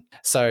marathon.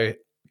 So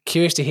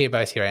curious to hear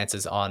both your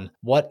answers on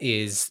what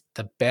is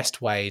the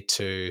best way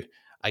to,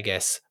 I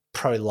guess,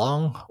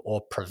 prolong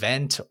or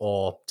prevent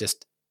or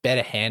just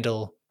better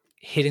handle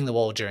hitting the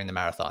wall during the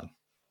marathon.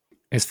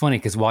 It's funny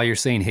because while you're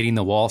saying hitting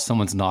the wall,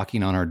 someone's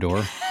knocking on our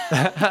door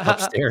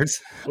upstairs.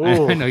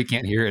 Ooh. I know you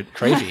can't hear it.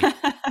 Crazy.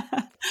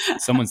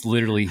 Someone's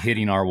literally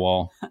hitting our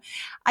wall.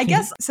 I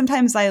guess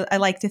sometimes I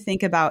like to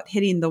think about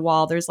hitting the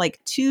wall. There's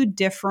like 2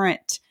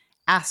 different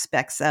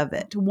aspects of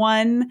it.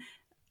 One,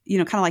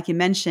 kind of like you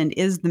mentioned,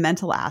 is the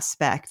mental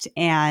aspect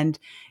and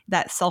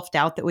that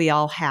self-doubt that we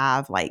all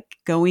have, like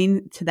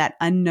going to that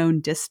unknown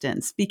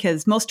distance,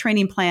 because most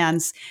training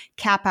plans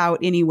cap out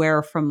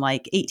anywhere from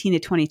like 18 to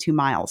 22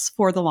 miles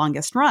for the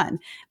longest run.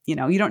 You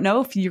don't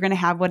know if you're going to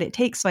have what it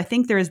takes. So I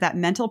think there is that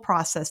mental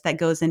process that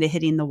goes into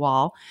hitting the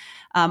wall.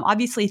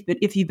 Obviously,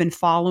 if you've been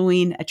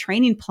following a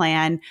training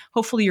plan,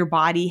 hopefully your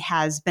body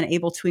has been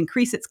able to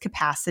increase its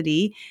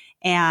capacity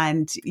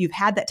and you've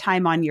had that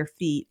time on your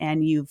feet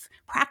and you've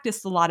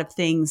practiced a lot of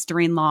things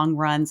during long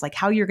runs, like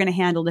how you're going to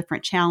handle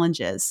different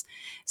challenges.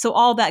 So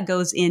all that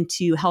goes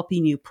into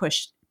helping you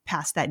push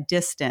past that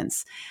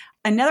distance.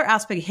 Another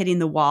aspect of hitting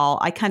the wall,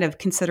 I kind of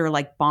consider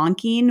like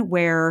bonking,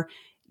 where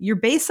your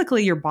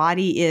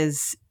body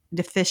is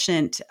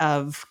deficient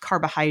of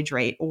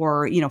carbohydrate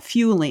or,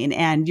 fueling,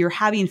 and you're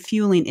having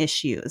fueling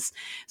issues.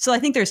 So I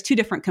think there's 2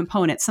 different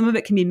components. Some of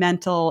it can be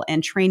mental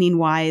and training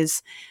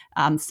wise.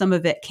 Some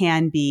of it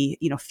can be,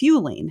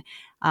 fueling.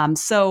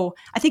 So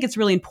I think it's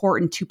really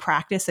important to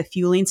practice a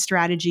fueling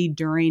strategy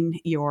during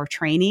your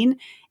training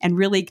and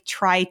really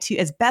try to,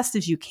 as best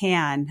as you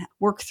can,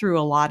 work through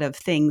a lot of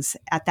things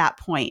at that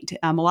point.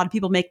 A lot of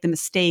people make the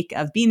mistake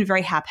of being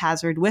very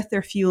haphazard with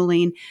their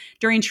fueling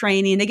during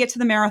training. They get to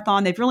the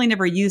marathon, they've really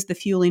never used the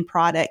fueling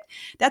product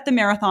that the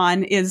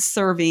marathon is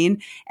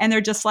serving. And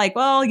they're just like,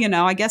 well,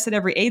 I guess at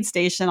every aid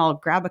station, I'll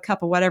grab a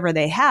cup of whatever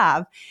they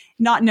have,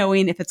 not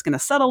knowing if it's going to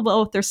settle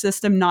well with their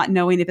system, not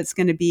knowing if it's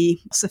going to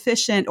be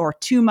sufficient or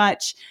too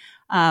much.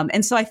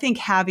 And so I think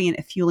having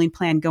a fueling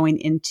plan going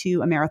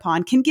into a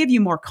marathon can give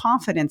you more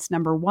confidence,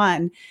 number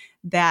one,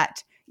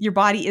 that your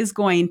body is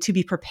going to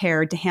be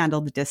prepared to handle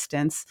the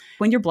distance.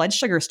 When your blood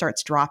sugar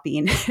starts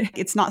dropping,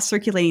 it's not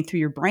circulating through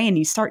your brain.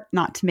 You start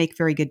not to make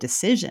very good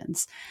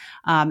decisions.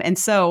 And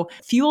so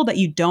fuel that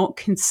you don't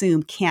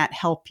consume can't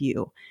help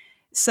you.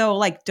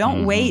 So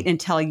don't wait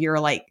until you're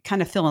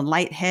kind of feeling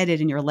lightheaded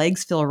and your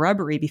legs feel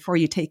rubbery before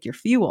you take your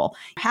fuel.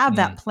 Have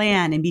that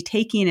plan and be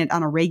taking it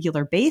on a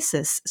regular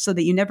basis so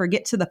that you never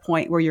get to the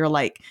point where you're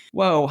like,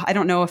 whoa, I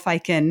don't know if I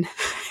can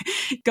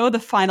go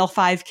the final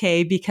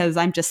 5K because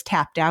I'm just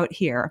tapped out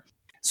here.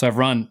 So I've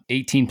run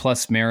 18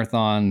 plus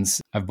marathons.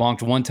 I've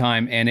bonked one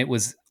time, and it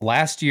was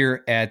last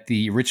year at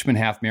the Richmond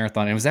Half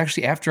Marathon. It was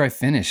actually after I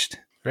finished.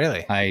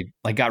 Really? I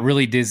got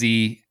really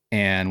dizzy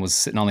and was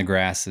sitting on the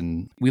grass,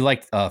 and we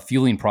liked a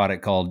fueling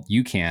product called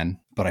UCAN,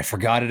 but I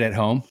forgot it at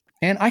home.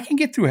 And I can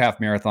get through a half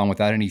marathon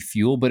without any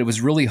fuel, but it was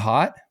really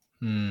hot.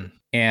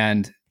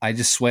 And I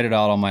just sweated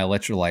out all my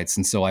electrolytes.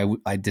 And so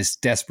I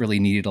just desperately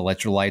needed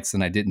electrolytes,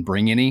 and I didn't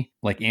bring any.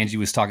 Like Angie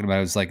was talking about,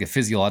 it was like a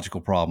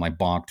physiological problem. I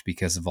bonked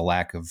because of a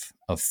lack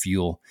of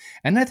fuel.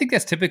 And I think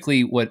that's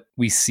typically what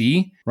we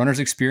see runners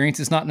experience.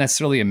 It's not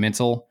necessarily a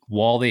mental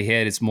wall they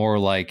hit. It's more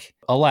like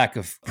a lack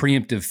of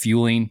preemptive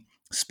fueling,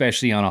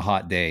 especially on a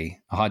hot day.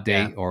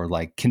 Or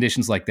like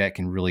conditions like that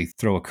can really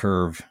throw a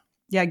curve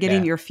Yeah,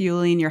 getting your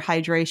fueling, your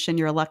hydration,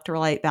 your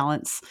electrolyte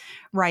balance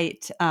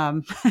right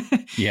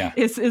Yeah.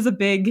 is a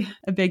big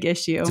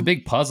issue. It's a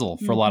big puzzle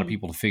for a lot of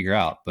people to figure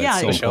out, but it's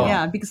so important.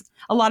 Yeah, because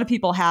a lot of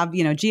people have,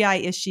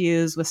 GI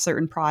issues with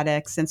certain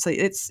products. And so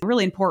it's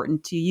really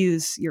important to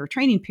use your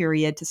training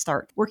period to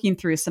start working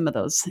through some of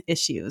those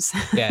issues.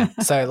 Yeah.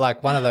 So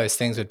like one of those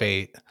things would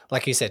be,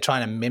 like you said,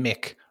 trying to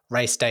mimic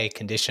race day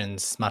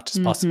conditions as much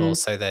as possible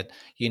so that,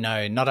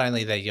 not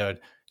only that you're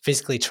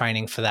physically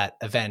training for that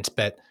event,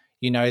 but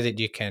that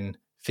you can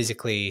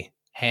physically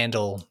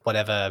handle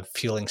whatever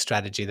fueling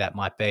strategy that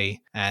might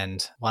be.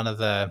 And one of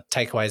the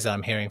takeaways that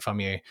I'm hearing from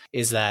you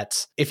is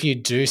that if you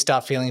do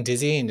start feeling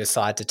dizzy and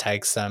decide to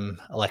take some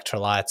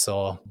electrolytes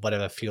or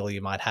whatever fuel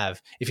you might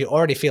have, if you're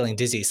already feeling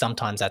dizzy,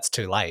 sometimes that's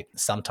too late.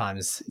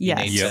 Sometimes you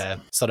need to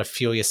sort of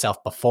fuel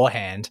yourself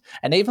beforehand.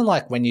 And even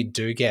like when you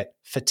do get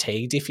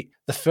fatigued,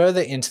 the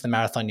further into the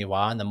marathon you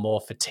are and the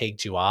more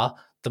fatigued you are,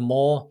 the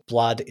more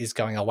blood is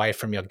going away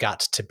from your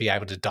gut to be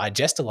able to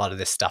digest a lot of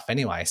this stuff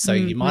anyway. So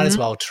you might as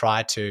well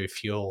try to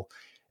fuel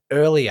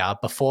earlier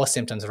before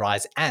symptoms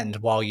arise and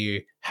while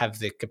you have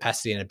the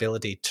capacity and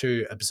ability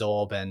to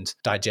absorb and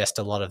digest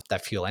a lot of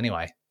that fuel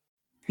anyway.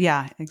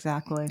 Yeah,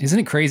 exactly. Isn't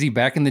it crazy?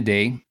 Back in the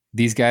day,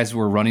 these guys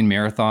were running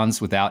marathons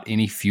without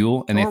any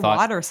fuel, and they thought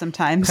water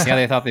sometimes. Yeah,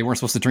 they thought they weren't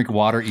supposed to drink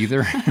water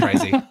either.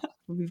 Crazy.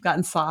 We've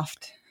gotten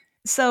soft.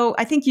 So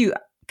I think you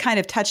kind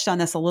of touched on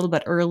this a little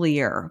bit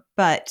earlier,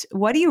 but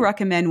what do you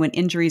recommend when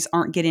injuries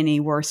aren't getting any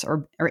worse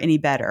or any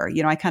better?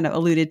 I kind of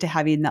alluded to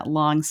having that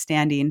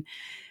long-standing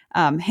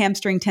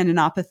hamstring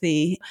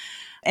tendinopathy,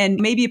 and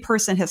maybe a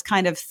person has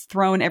kind of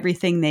thrown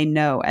everything they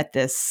know at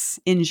this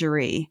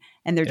injury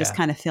and they're just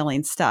kind of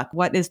feeling stuck.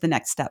 What is the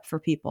next step for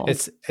people?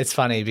 It's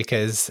funny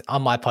because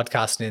on my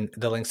podcast and in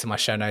the links in my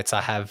show notes,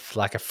 I have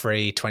like a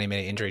free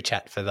 20-minute injury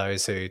chat for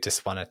those who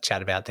just want to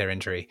chat about their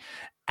injury.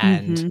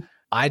 And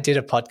I did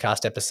a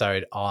podcast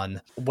episode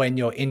on when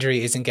your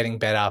injury isn't getting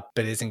better,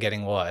 but isn't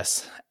getting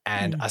worse.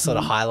 And I sort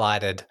of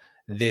highlighted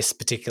this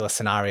particular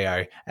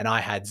scenario. And I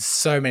had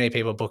so many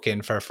people book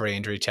in for a free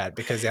injury chat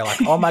because they're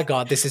like, oh my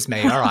God, this is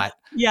me. All right.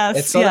 Yes.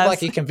 It's sort of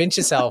like you convince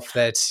yourself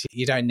that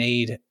you don't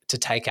need to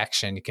take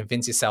action. You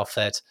convince yourself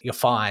that you're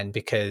fine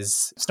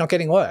because it's not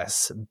getting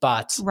worse.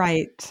 But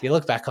you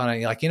look back on it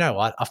and you're like, you know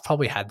what? I've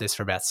probably had this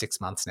for about 6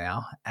 months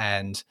now.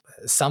 And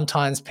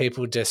sometimes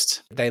people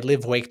they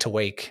live week to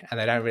week and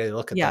they don't really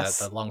look at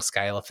the long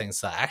scale of things.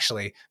 So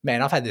actually,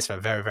 man, I've had this for a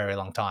very, very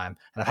long time.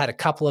 And I've had a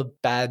couple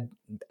of bad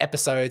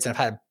episodes and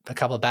I've had a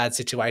couple of bad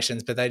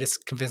situations, but they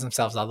just convince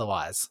themselves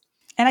otherwise.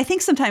 And I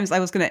think sometimes, I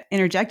was going to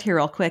interject here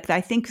real quick, that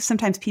I think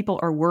sometimes people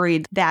are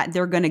worried that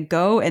they're going to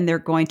go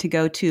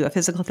to a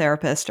physical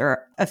therapist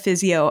or a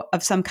physio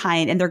of some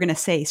kind, and they're going to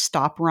say,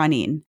 stop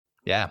running.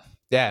 Yeah.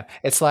 Yeah.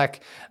 It's like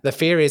the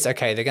fear is,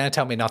 okay, they're going to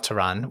tell me not to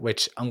run,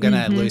 which I'm going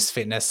to lose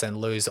fitness and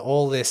lose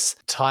all this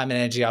time and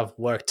energy I've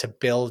worked to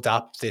build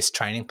up this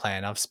training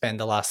plan. I've spent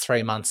the last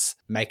 3 months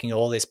making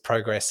all this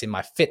progress in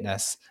my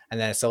fitness. And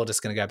then it's all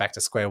just going to go back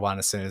to square one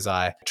as soon as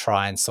I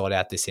try and sort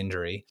out this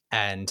injury.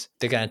 And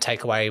they're going to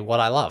take away what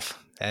I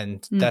love.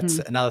 And that's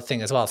another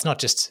thing as well. It's not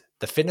just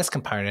the fitness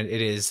component.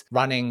 It is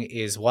running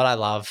is what I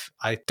love.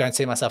 I don't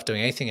see myself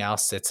doing anything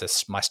else.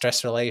 It's my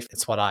stress relief.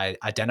 It's what I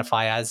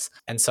identify as.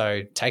 And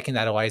so taking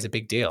that away is a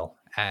big deal.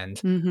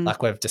 And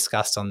like we've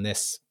discussed on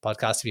this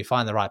podcast, if you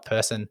find the right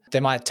person,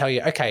 they might tell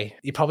you, okay,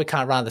 you probably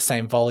can't run at the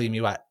same volume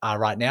you are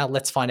right now.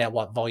 Let's find out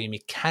what volume you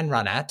can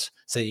run at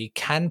so you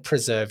can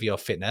preserve your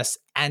fitness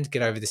and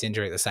get over this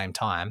injury at the same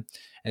time,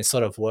 and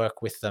sort of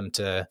work with them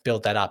to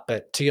build that up.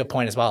 But to your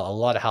point as well, a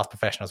lot of health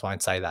professionals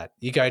won't say that.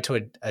 You go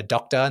to a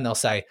doctor and they'll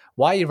say,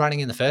 why are you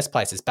running in the first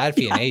place? It's bad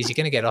for your knees. You're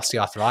going to get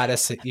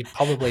osteoarthritis. You're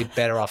probably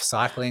better off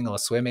cycling or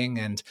swimming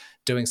and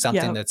doing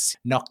something that's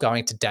not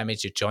going to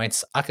damage your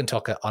joints. I can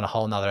talk on a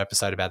whole nother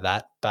episode about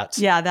that. But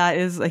yeah, that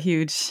is a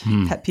huge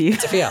pet peeve.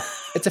 It's a fear.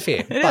 It's a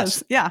fear. It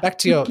is. Yeah. Back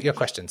to your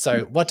question.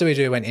 So what do we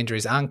do when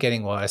injuries aren't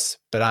getting worse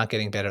but aren't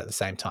getting better at the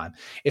same time?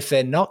 If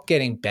they're not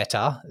getting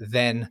better,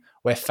 then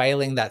we're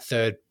failing that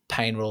third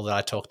pain rule that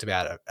I talked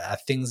about.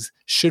 Things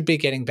should be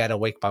getting better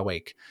week by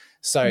week.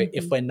 So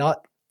if we're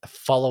not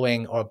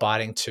following or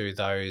abiding to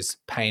those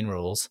pain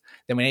rules,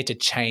 then we need to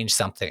change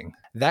something.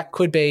 That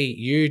could be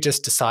you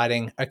just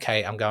deciding,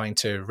 okay, I'm going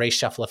to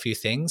reshuffle a few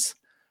things.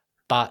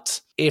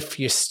 But if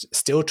you're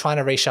still trying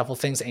to reshuffle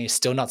things and you're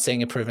still not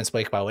seeing improvements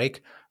week by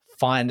week,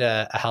 find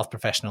a health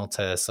professional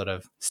to sort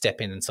of step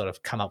in and sort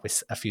of come up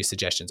with a few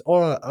suggestions,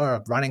 or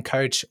a running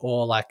coach,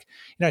 or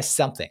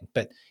something.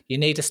 But you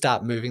need to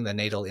start moving the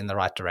needle in the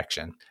right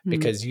direction,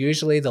 because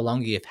usually the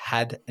longer you've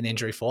had an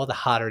injury for, the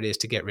harder it is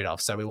to get rid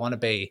of. So we want to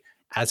be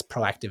as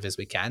proactive as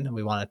we can, and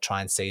we want to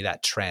try and see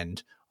that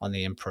trend on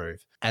the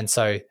improve. And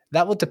so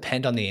that will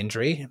depend on the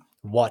injury,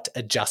 what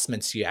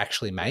adjustments you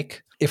actually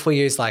make. If we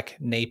use like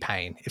knee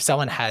pain, if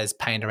someone has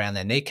pain around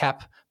their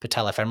kneecap,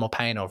 patellofemoral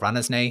pain, or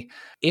runner's knee,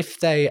 if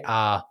they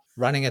are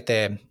running at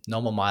their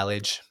normal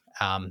mileage,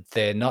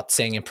 they're not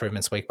seeing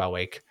improvements week by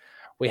week,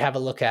 we have a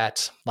look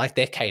at like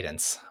their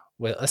cadence.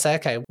 let's say,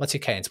 okay, what's your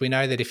cadence? We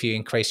know that if you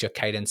increase your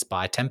cadence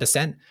by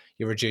 10%,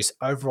 you reduce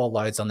overall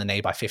loads on the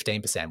knee by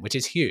 15%, which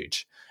is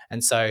huge.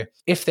 And so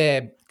if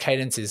their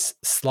cadence is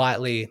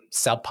slightly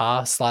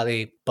subpar,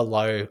 slightly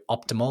below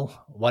optimal,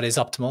 what is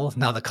optimal?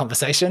 Another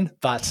conversation,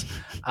 but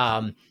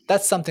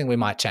that's something we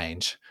might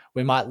change.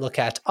 We might look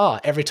at,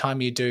 every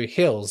time you do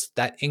hills,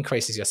 that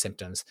increases your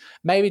symptoms.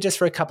 Maybe just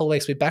for a couple of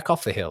weeks, we back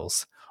off the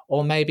hills.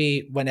 Or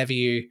maybe whenever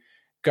you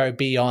go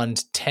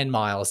beyond 10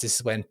 miles, this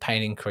is when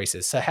pain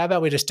increases. So how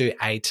about we just do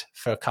 8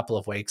 for a couple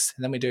of weeks,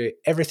 and then we do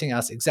everything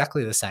else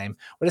exactly the same.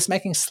 We're just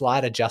making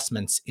slight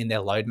adjustments in their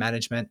load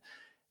management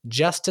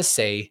just to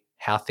see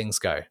how things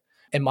go.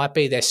 It might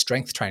be their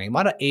strength training. It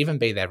might not even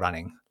be their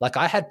running. Like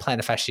I had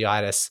plantar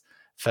fasciitis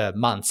for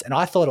months and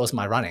I thought it was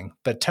my running,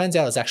 but it turns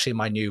out it was actually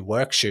my new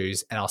work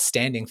shoes, and I was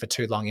standing for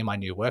too long in my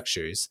new work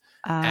shoes.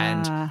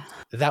 And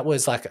that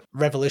was like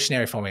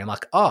revolutionary for me. I'm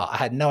like, I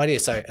had no idea.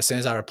 So as soon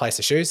as I replaced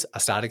the shoes, I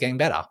started getting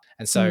better.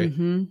 And so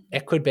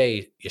it could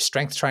be your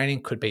strength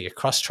training, could be your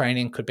cross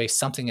training, could be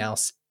something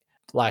else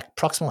like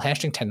proximal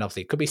hamstring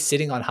tendinopathy. It could be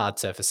sitting on hard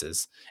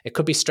surfaces. It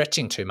could be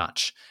stretching too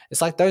much.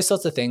 It's like those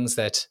sorts of things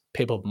that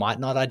people might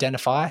not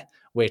identify,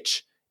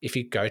 which if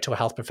you go to a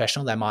health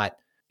professional, they might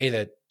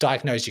either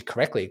diagnose you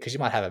correctly because you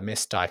might have a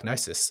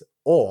misdiagnosis,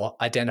 or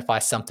identify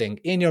something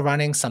in your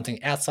running,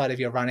 something outside of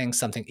your running,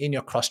 something in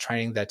your cross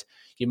training that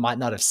you might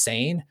not have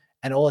seen.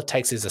 And all it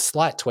takes is a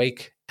slight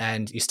tweak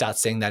and you start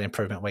seeing that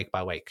improvement week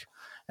by week.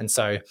 And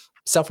so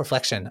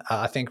self-reflection,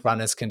 I think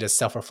runners can just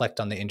self-reflect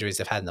on the injuries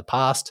they've had in the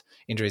past,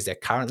 injuries they're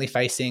currently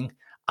facing.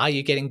 Are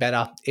you getting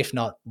better? If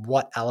not,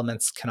 what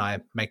elements can I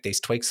make these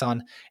tweaks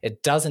on?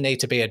 It doesn't need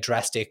to be a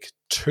drastic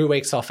 2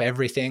 weeks off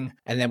everything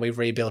and then we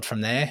rebuild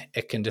from there.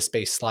 It can just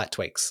be slight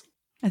tweaks.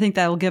 I think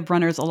that will give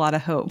runners a lot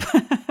of hope.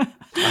 I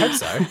hope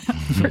so.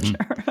 For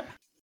sure.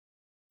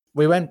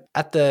 We went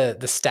at the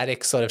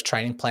static sort of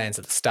training plans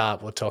at the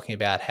start. We're talking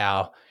about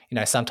how,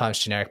 sometimes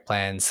generic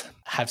plans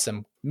have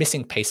some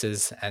missing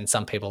pieces and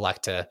some people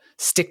like to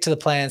stick to the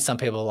plan. Some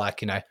people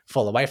like,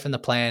 fall away from the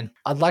plan.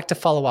 I'd like to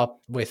follow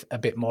up with a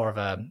bit more of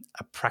a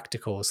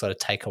practical sort of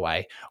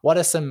takeaway. What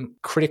are some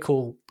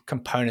critical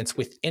components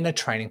within a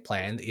training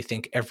plan that you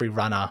think every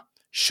runner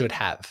should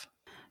have?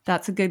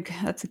 That's a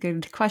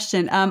good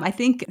question. I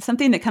think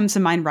something that comes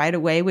to mind right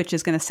away, which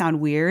is going to sound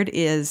weird,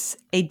 is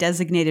a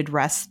designated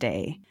rest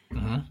day.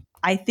 Mm-hmm.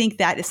 I think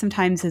that is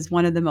sometimes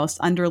one of the most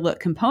underlooked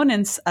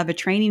components of a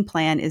training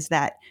plan, is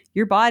that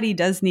your body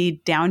does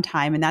need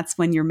downtime. And that's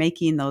when you're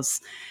making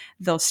those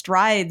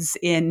strides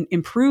in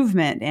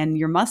improvement and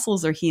your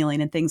muscles are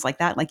healing and things like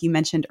that, like you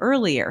mentioned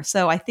earlier.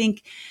 So I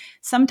think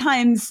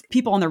sometimes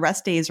people on the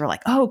rest days are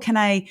like, can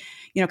I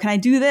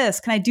do this?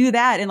 Can I do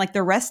that? And like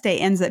the rest day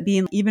ends up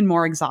being even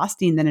more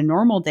exhausting than a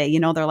normal day.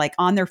 They're like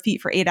on their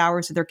feet for 8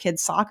 hours of their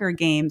kids' soccer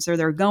games, or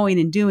they're going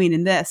and doing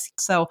and this.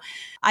 So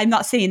I'm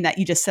not saying that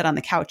you just sit on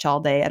the couch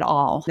all day at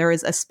all. There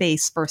is a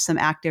space for some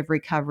active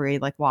recovery,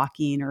 like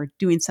walking or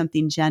doing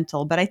something gentle.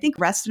 But I think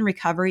rest and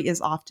recovery is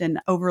often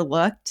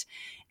overlooked.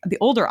 The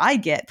older I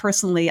get,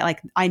 personally,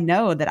 like I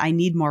know that I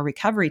need more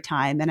recovery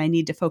time and I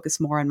need to focus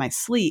more on my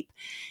sleep.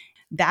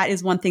 That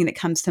is one thing that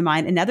comes to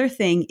mind. Another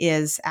thing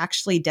is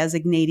actually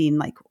designating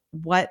like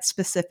what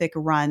specific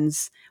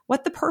runs,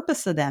 what the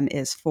purpose of them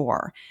is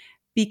for.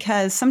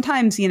 Because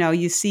sometimes,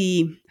 you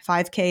see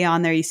 5K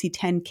on there, you see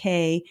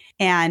 10K,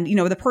 and,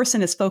 the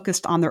person is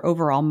focused on their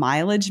overall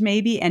mileage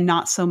maybe, and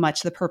not so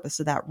much the purpose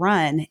of that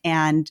run.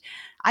 And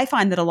I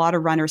find that a lot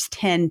of runners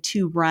tend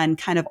to run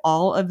kind of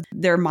all of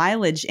their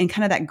mileage in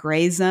kind of that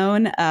gray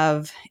zone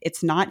of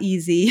it's not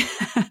easy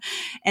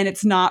and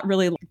it's not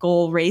really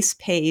goal race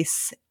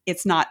pace.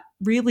 It's not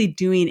really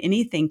doing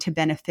anything to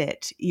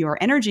benefit your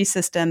energy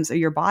systems or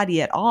your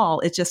body at all.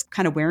 It's just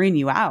kind of wearing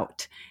you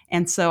out.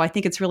 And so I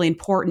think it's really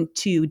important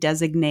to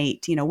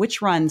designate,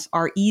 which runs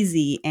are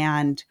easy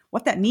and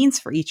what that means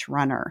for each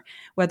runner,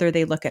 whether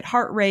they look at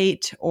heart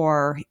rate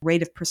or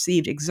rate of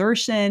perceived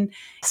exertion,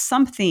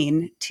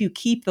 something to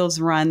keep those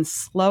runs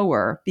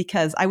slower,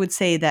 because I would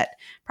say that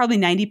probably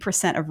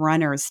 90% of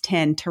runners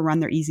tend to run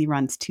their easy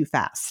runs too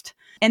fast.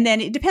 And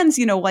then it depends,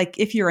 like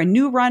if you're a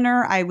new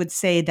runner, I would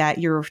say that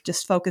you're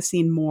just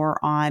focusing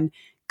more on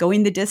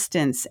going the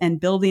distance and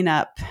building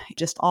up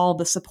just all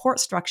the support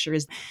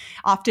structures.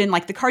 Often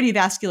like the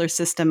cardiovascular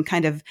system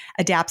kind of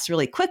adapts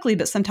really quickly,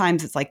 but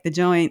sometimes it's like the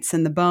joints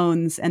and the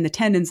bones and the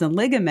tendons and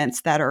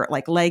ligaments that are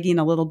like lagging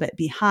a little bit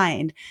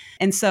behind.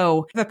 And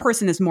so if a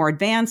person is more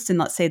advanced and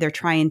let's say they're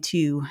trying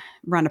to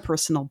run a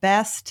personal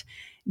best,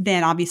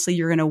 then obviously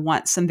you're going to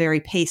want some very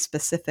pace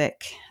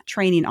specific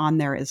training on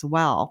there as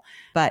well.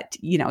 But,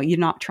 you're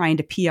not trying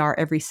to PR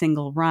every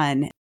single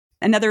run.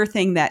 Another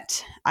thing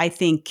that I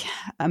think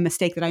a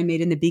mistake that I made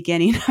in the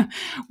beginning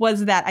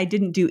was that I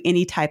didn't do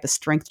any type of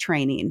strength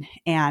training.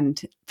 And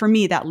for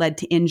me, that led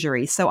to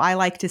injury. So I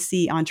like to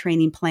see on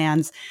training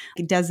plans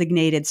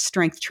designated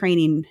strength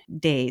training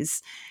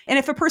days. And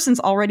if a person's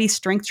already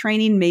strength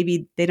training,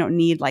 maybe they don't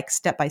need like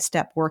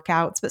step-by-step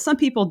workouts, but some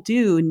people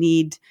do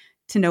need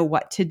to know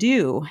what to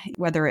do,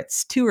 whether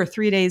it's 2 or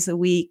 3 days a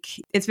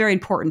week. It's very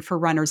important for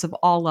runners of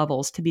all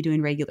levels to be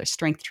doing regular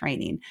strength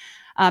training.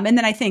 And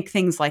then I think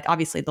things like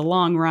obviously the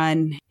long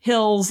run,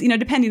 hills,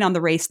 depending on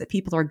the race that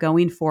people are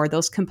going for,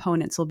 those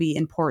components will be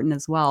important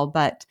as well.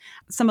 But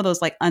some of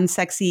those like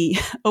unsexy,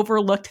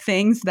 overlooked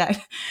things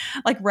that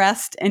like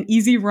rest and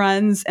easy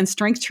runs and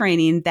strength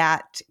training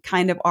that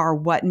kind of are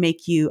what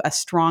make you a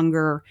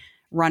stronger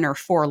runner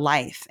for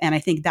life. And I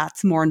think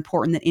that's more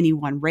important than any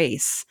one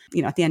race,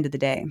 at the end of the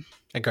day.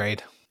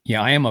 Agreed.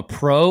 Yeah, I am a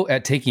pro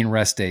at taking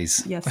rest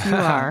days. Yes, you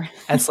are.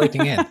 And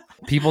sleeping in.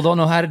 People don't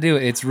know how to do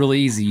it. It's really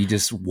easy. You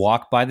just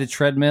walk by the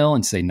treadmill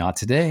and say, not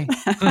today.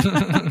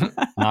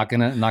 Not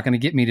gonna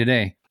get me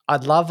today.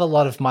 I'd love a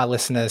lot of my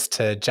listeners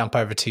to jump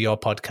over to your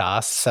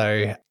podcast.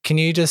 So can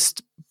you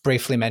just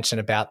briefly mention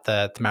about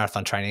the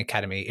Marathon Training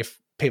Academy? If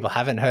people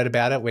haven't heard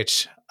about it,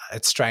 which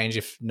it's strange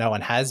if no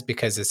one has,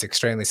 because it's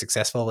extremely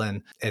successful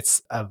and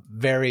it's a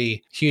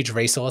very huge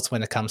resource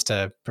when it comes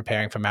to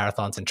preparing for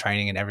marathons and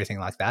training and everything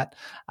like that.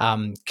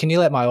 Can you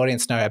let my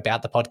audience know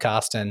about the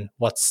podcast and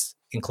what's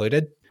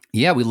included?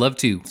 Yeah, we'd love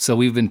to. So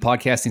we've been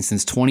podcasting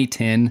since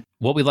 2010.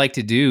 What we like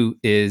to do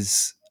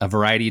is a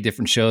variety of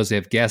different shows. We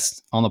have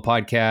guests on the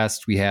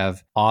podcast. We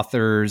have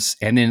authors,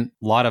 and then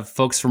a lot of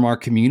folks from our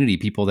community,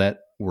 people that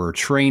were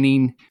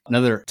training.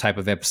 Another type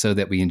of episode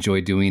that we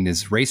enjoy doing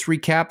is race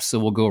recaps. So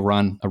we'll go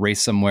run a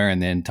race somewhere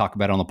and then talk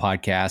about it on the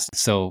podcast.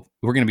 So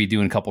we're going to be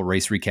doing a couple of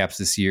race recaps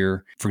this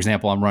year. For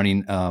example, I'm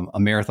running a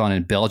marathon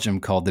in Belgium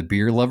called the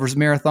Beer Lovers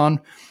Marathon.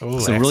 Ooh,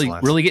 so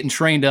really getting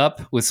trained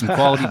up with some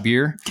quality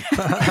beer.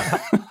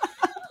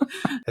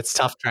 It's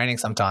tough training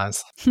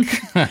sometimes.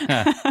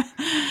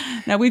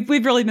 Now we've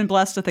really been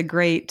blessed with a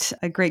great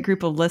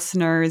group of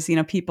listeners.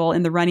 People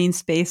in the running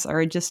space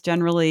are just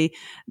generally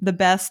the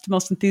best,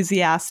 most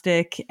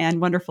enthusiastic and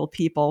wonderful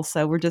people.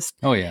 So we're just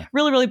really,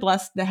 really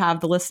blessed to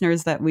have the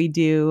listeners that we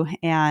do,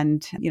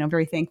 and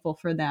very thankful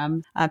for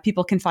them.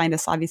 People can find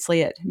us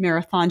obviously at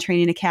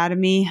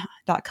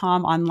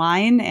marathontrainingacademy.com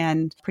online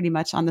and pretty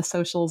much on the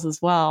socials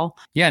as well.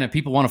 Yeah, and if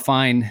people want to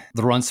find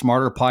the Run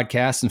Smarter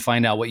podcast and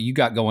find out what you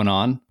got going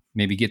on,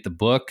 maybe get the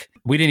book.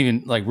 We didn't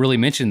even really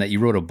mention that you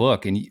wrote a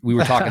book, and we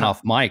were talking off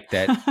mic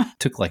that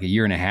took like a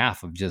year and a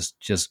half of just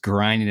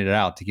grinding it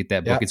out to get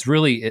that book. Yep. It's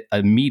really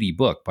a meaty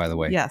book, by the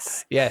way.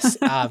 Yes.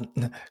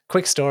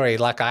 Quick story.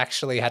 I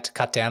actually had to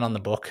cut down on the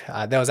book.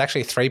 There was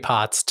actually 3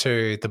 parts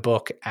to the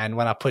book. And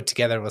when I put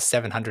together, it was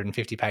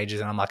 750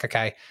 pages. And I'm like,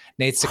 okay,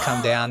 needs to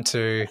come down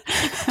to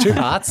 2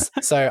 parts.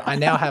 So I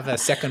now have a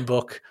second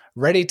book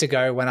ready to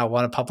go when I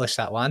want to publish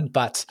that one.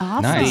 But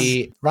awesome.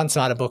 The Run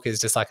Smarter book is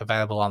just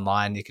available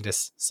online. You can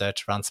just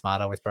search Run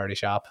Smarter with Brody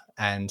Sharp.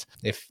 And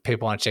if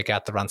people want to check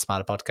out the Run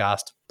Smarter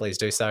podcast, please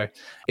do so.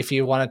 If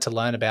you wanted to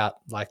learn about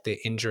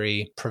the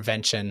injury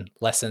prevention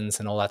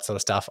lessons and all that sort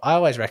of stuff, I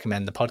always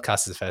recommend the podcast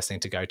is the first thing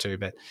to go to.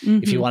 But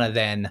if you want to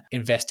then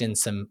invest in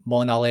some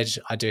more knowledge,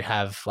 I do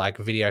have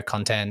video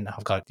content.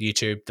 I've got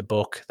YouTube, the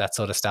book, that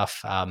sort of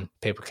stuff.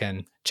 People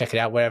can check it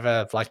out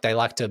wherever they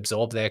like to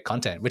absorb their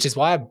content, which is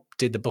why I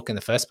did the book in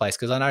the first place,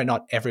 because I know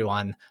not every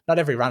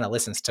runner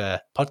listens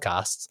to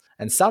podcasts,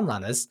 and some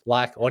runners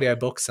like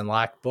audiobooks and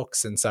like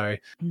books. And so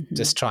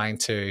just trying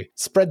to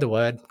spread the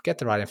word, get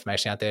the right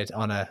information out there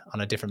on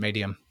a different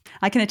medium.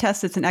 I can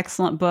attest it's an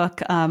excellent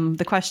book.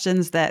 The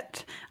questions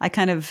that I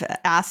kind of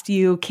asked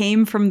you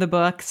came from the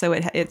book. So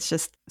it's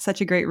just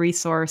such a great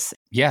resource.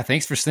 Yeah,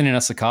 thanks for sending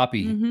us a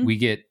copy. We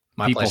get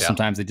people pleasure.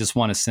 Sometimes they just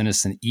want to send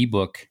us an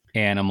ebook.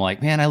 And I'm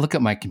like, man, I look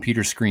at my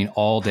computer screen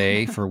all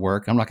day for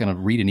work. I'm not going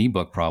to read an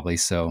ebook probably.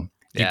 So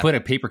if you put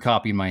a paper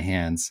copy in my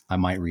hands, I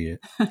might read it.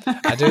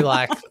 I do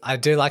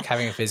like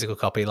having a physical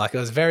copy. It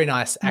was very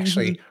nice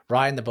actually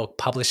writing the book,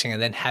 publishing,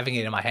 and then having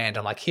it in my hand.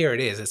 I'm like, here it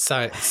is. It's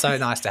so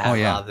nice to have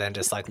rather than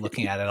just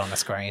looking at it on the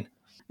screen.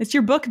 It's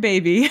your book,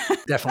 baby.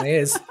 Definitely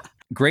is.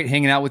 Great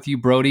hanging out with you,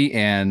 Brody,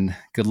 and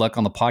good luck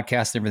on the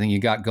podcast, everything you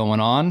got going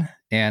on.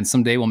 And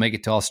someday we'll make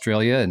it to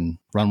Australia and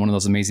run one of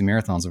those amazing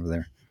marathons over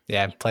there.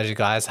 Yeah, pleasure,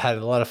 guys. Had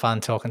a lot of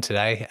fun talking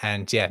today,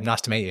 and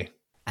nice to meet you.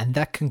 And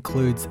that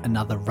concludes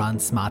another Run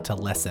Smarter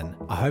lesson.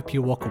 I hope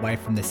you walk away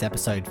from this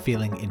episode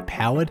feeling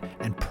empowered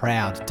and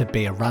proud to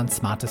be a Run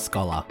Smarter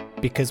scholar.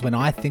 Because when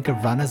I think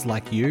of runners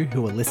like you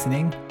who are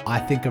listening, I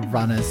think of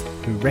runners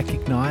who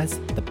recognize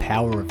the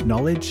power of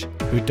knowledge,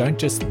 who don't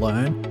just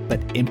learn, but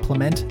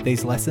implement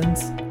these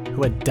lessons,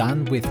 who are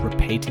done with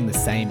repeating the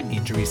same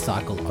injury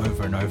cycle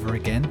over and over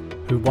again,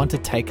 who want to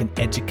take an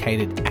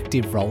educated,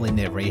 active role in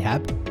their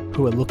rehab,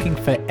 who are looking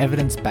for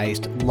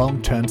evidence-based,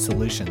 long-term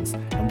solutions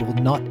and will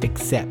not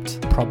accept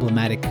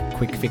problematic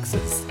quick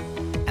fixes.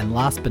 And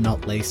last but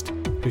not least,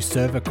 who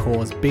serve a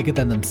cause bigger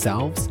than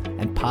themselves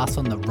and pass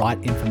on the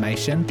right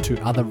information to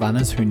other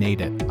runners who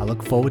need it. I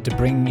look forward to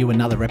bringing you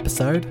another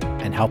episode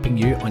and helping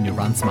you on your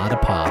Run Smarter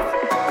path.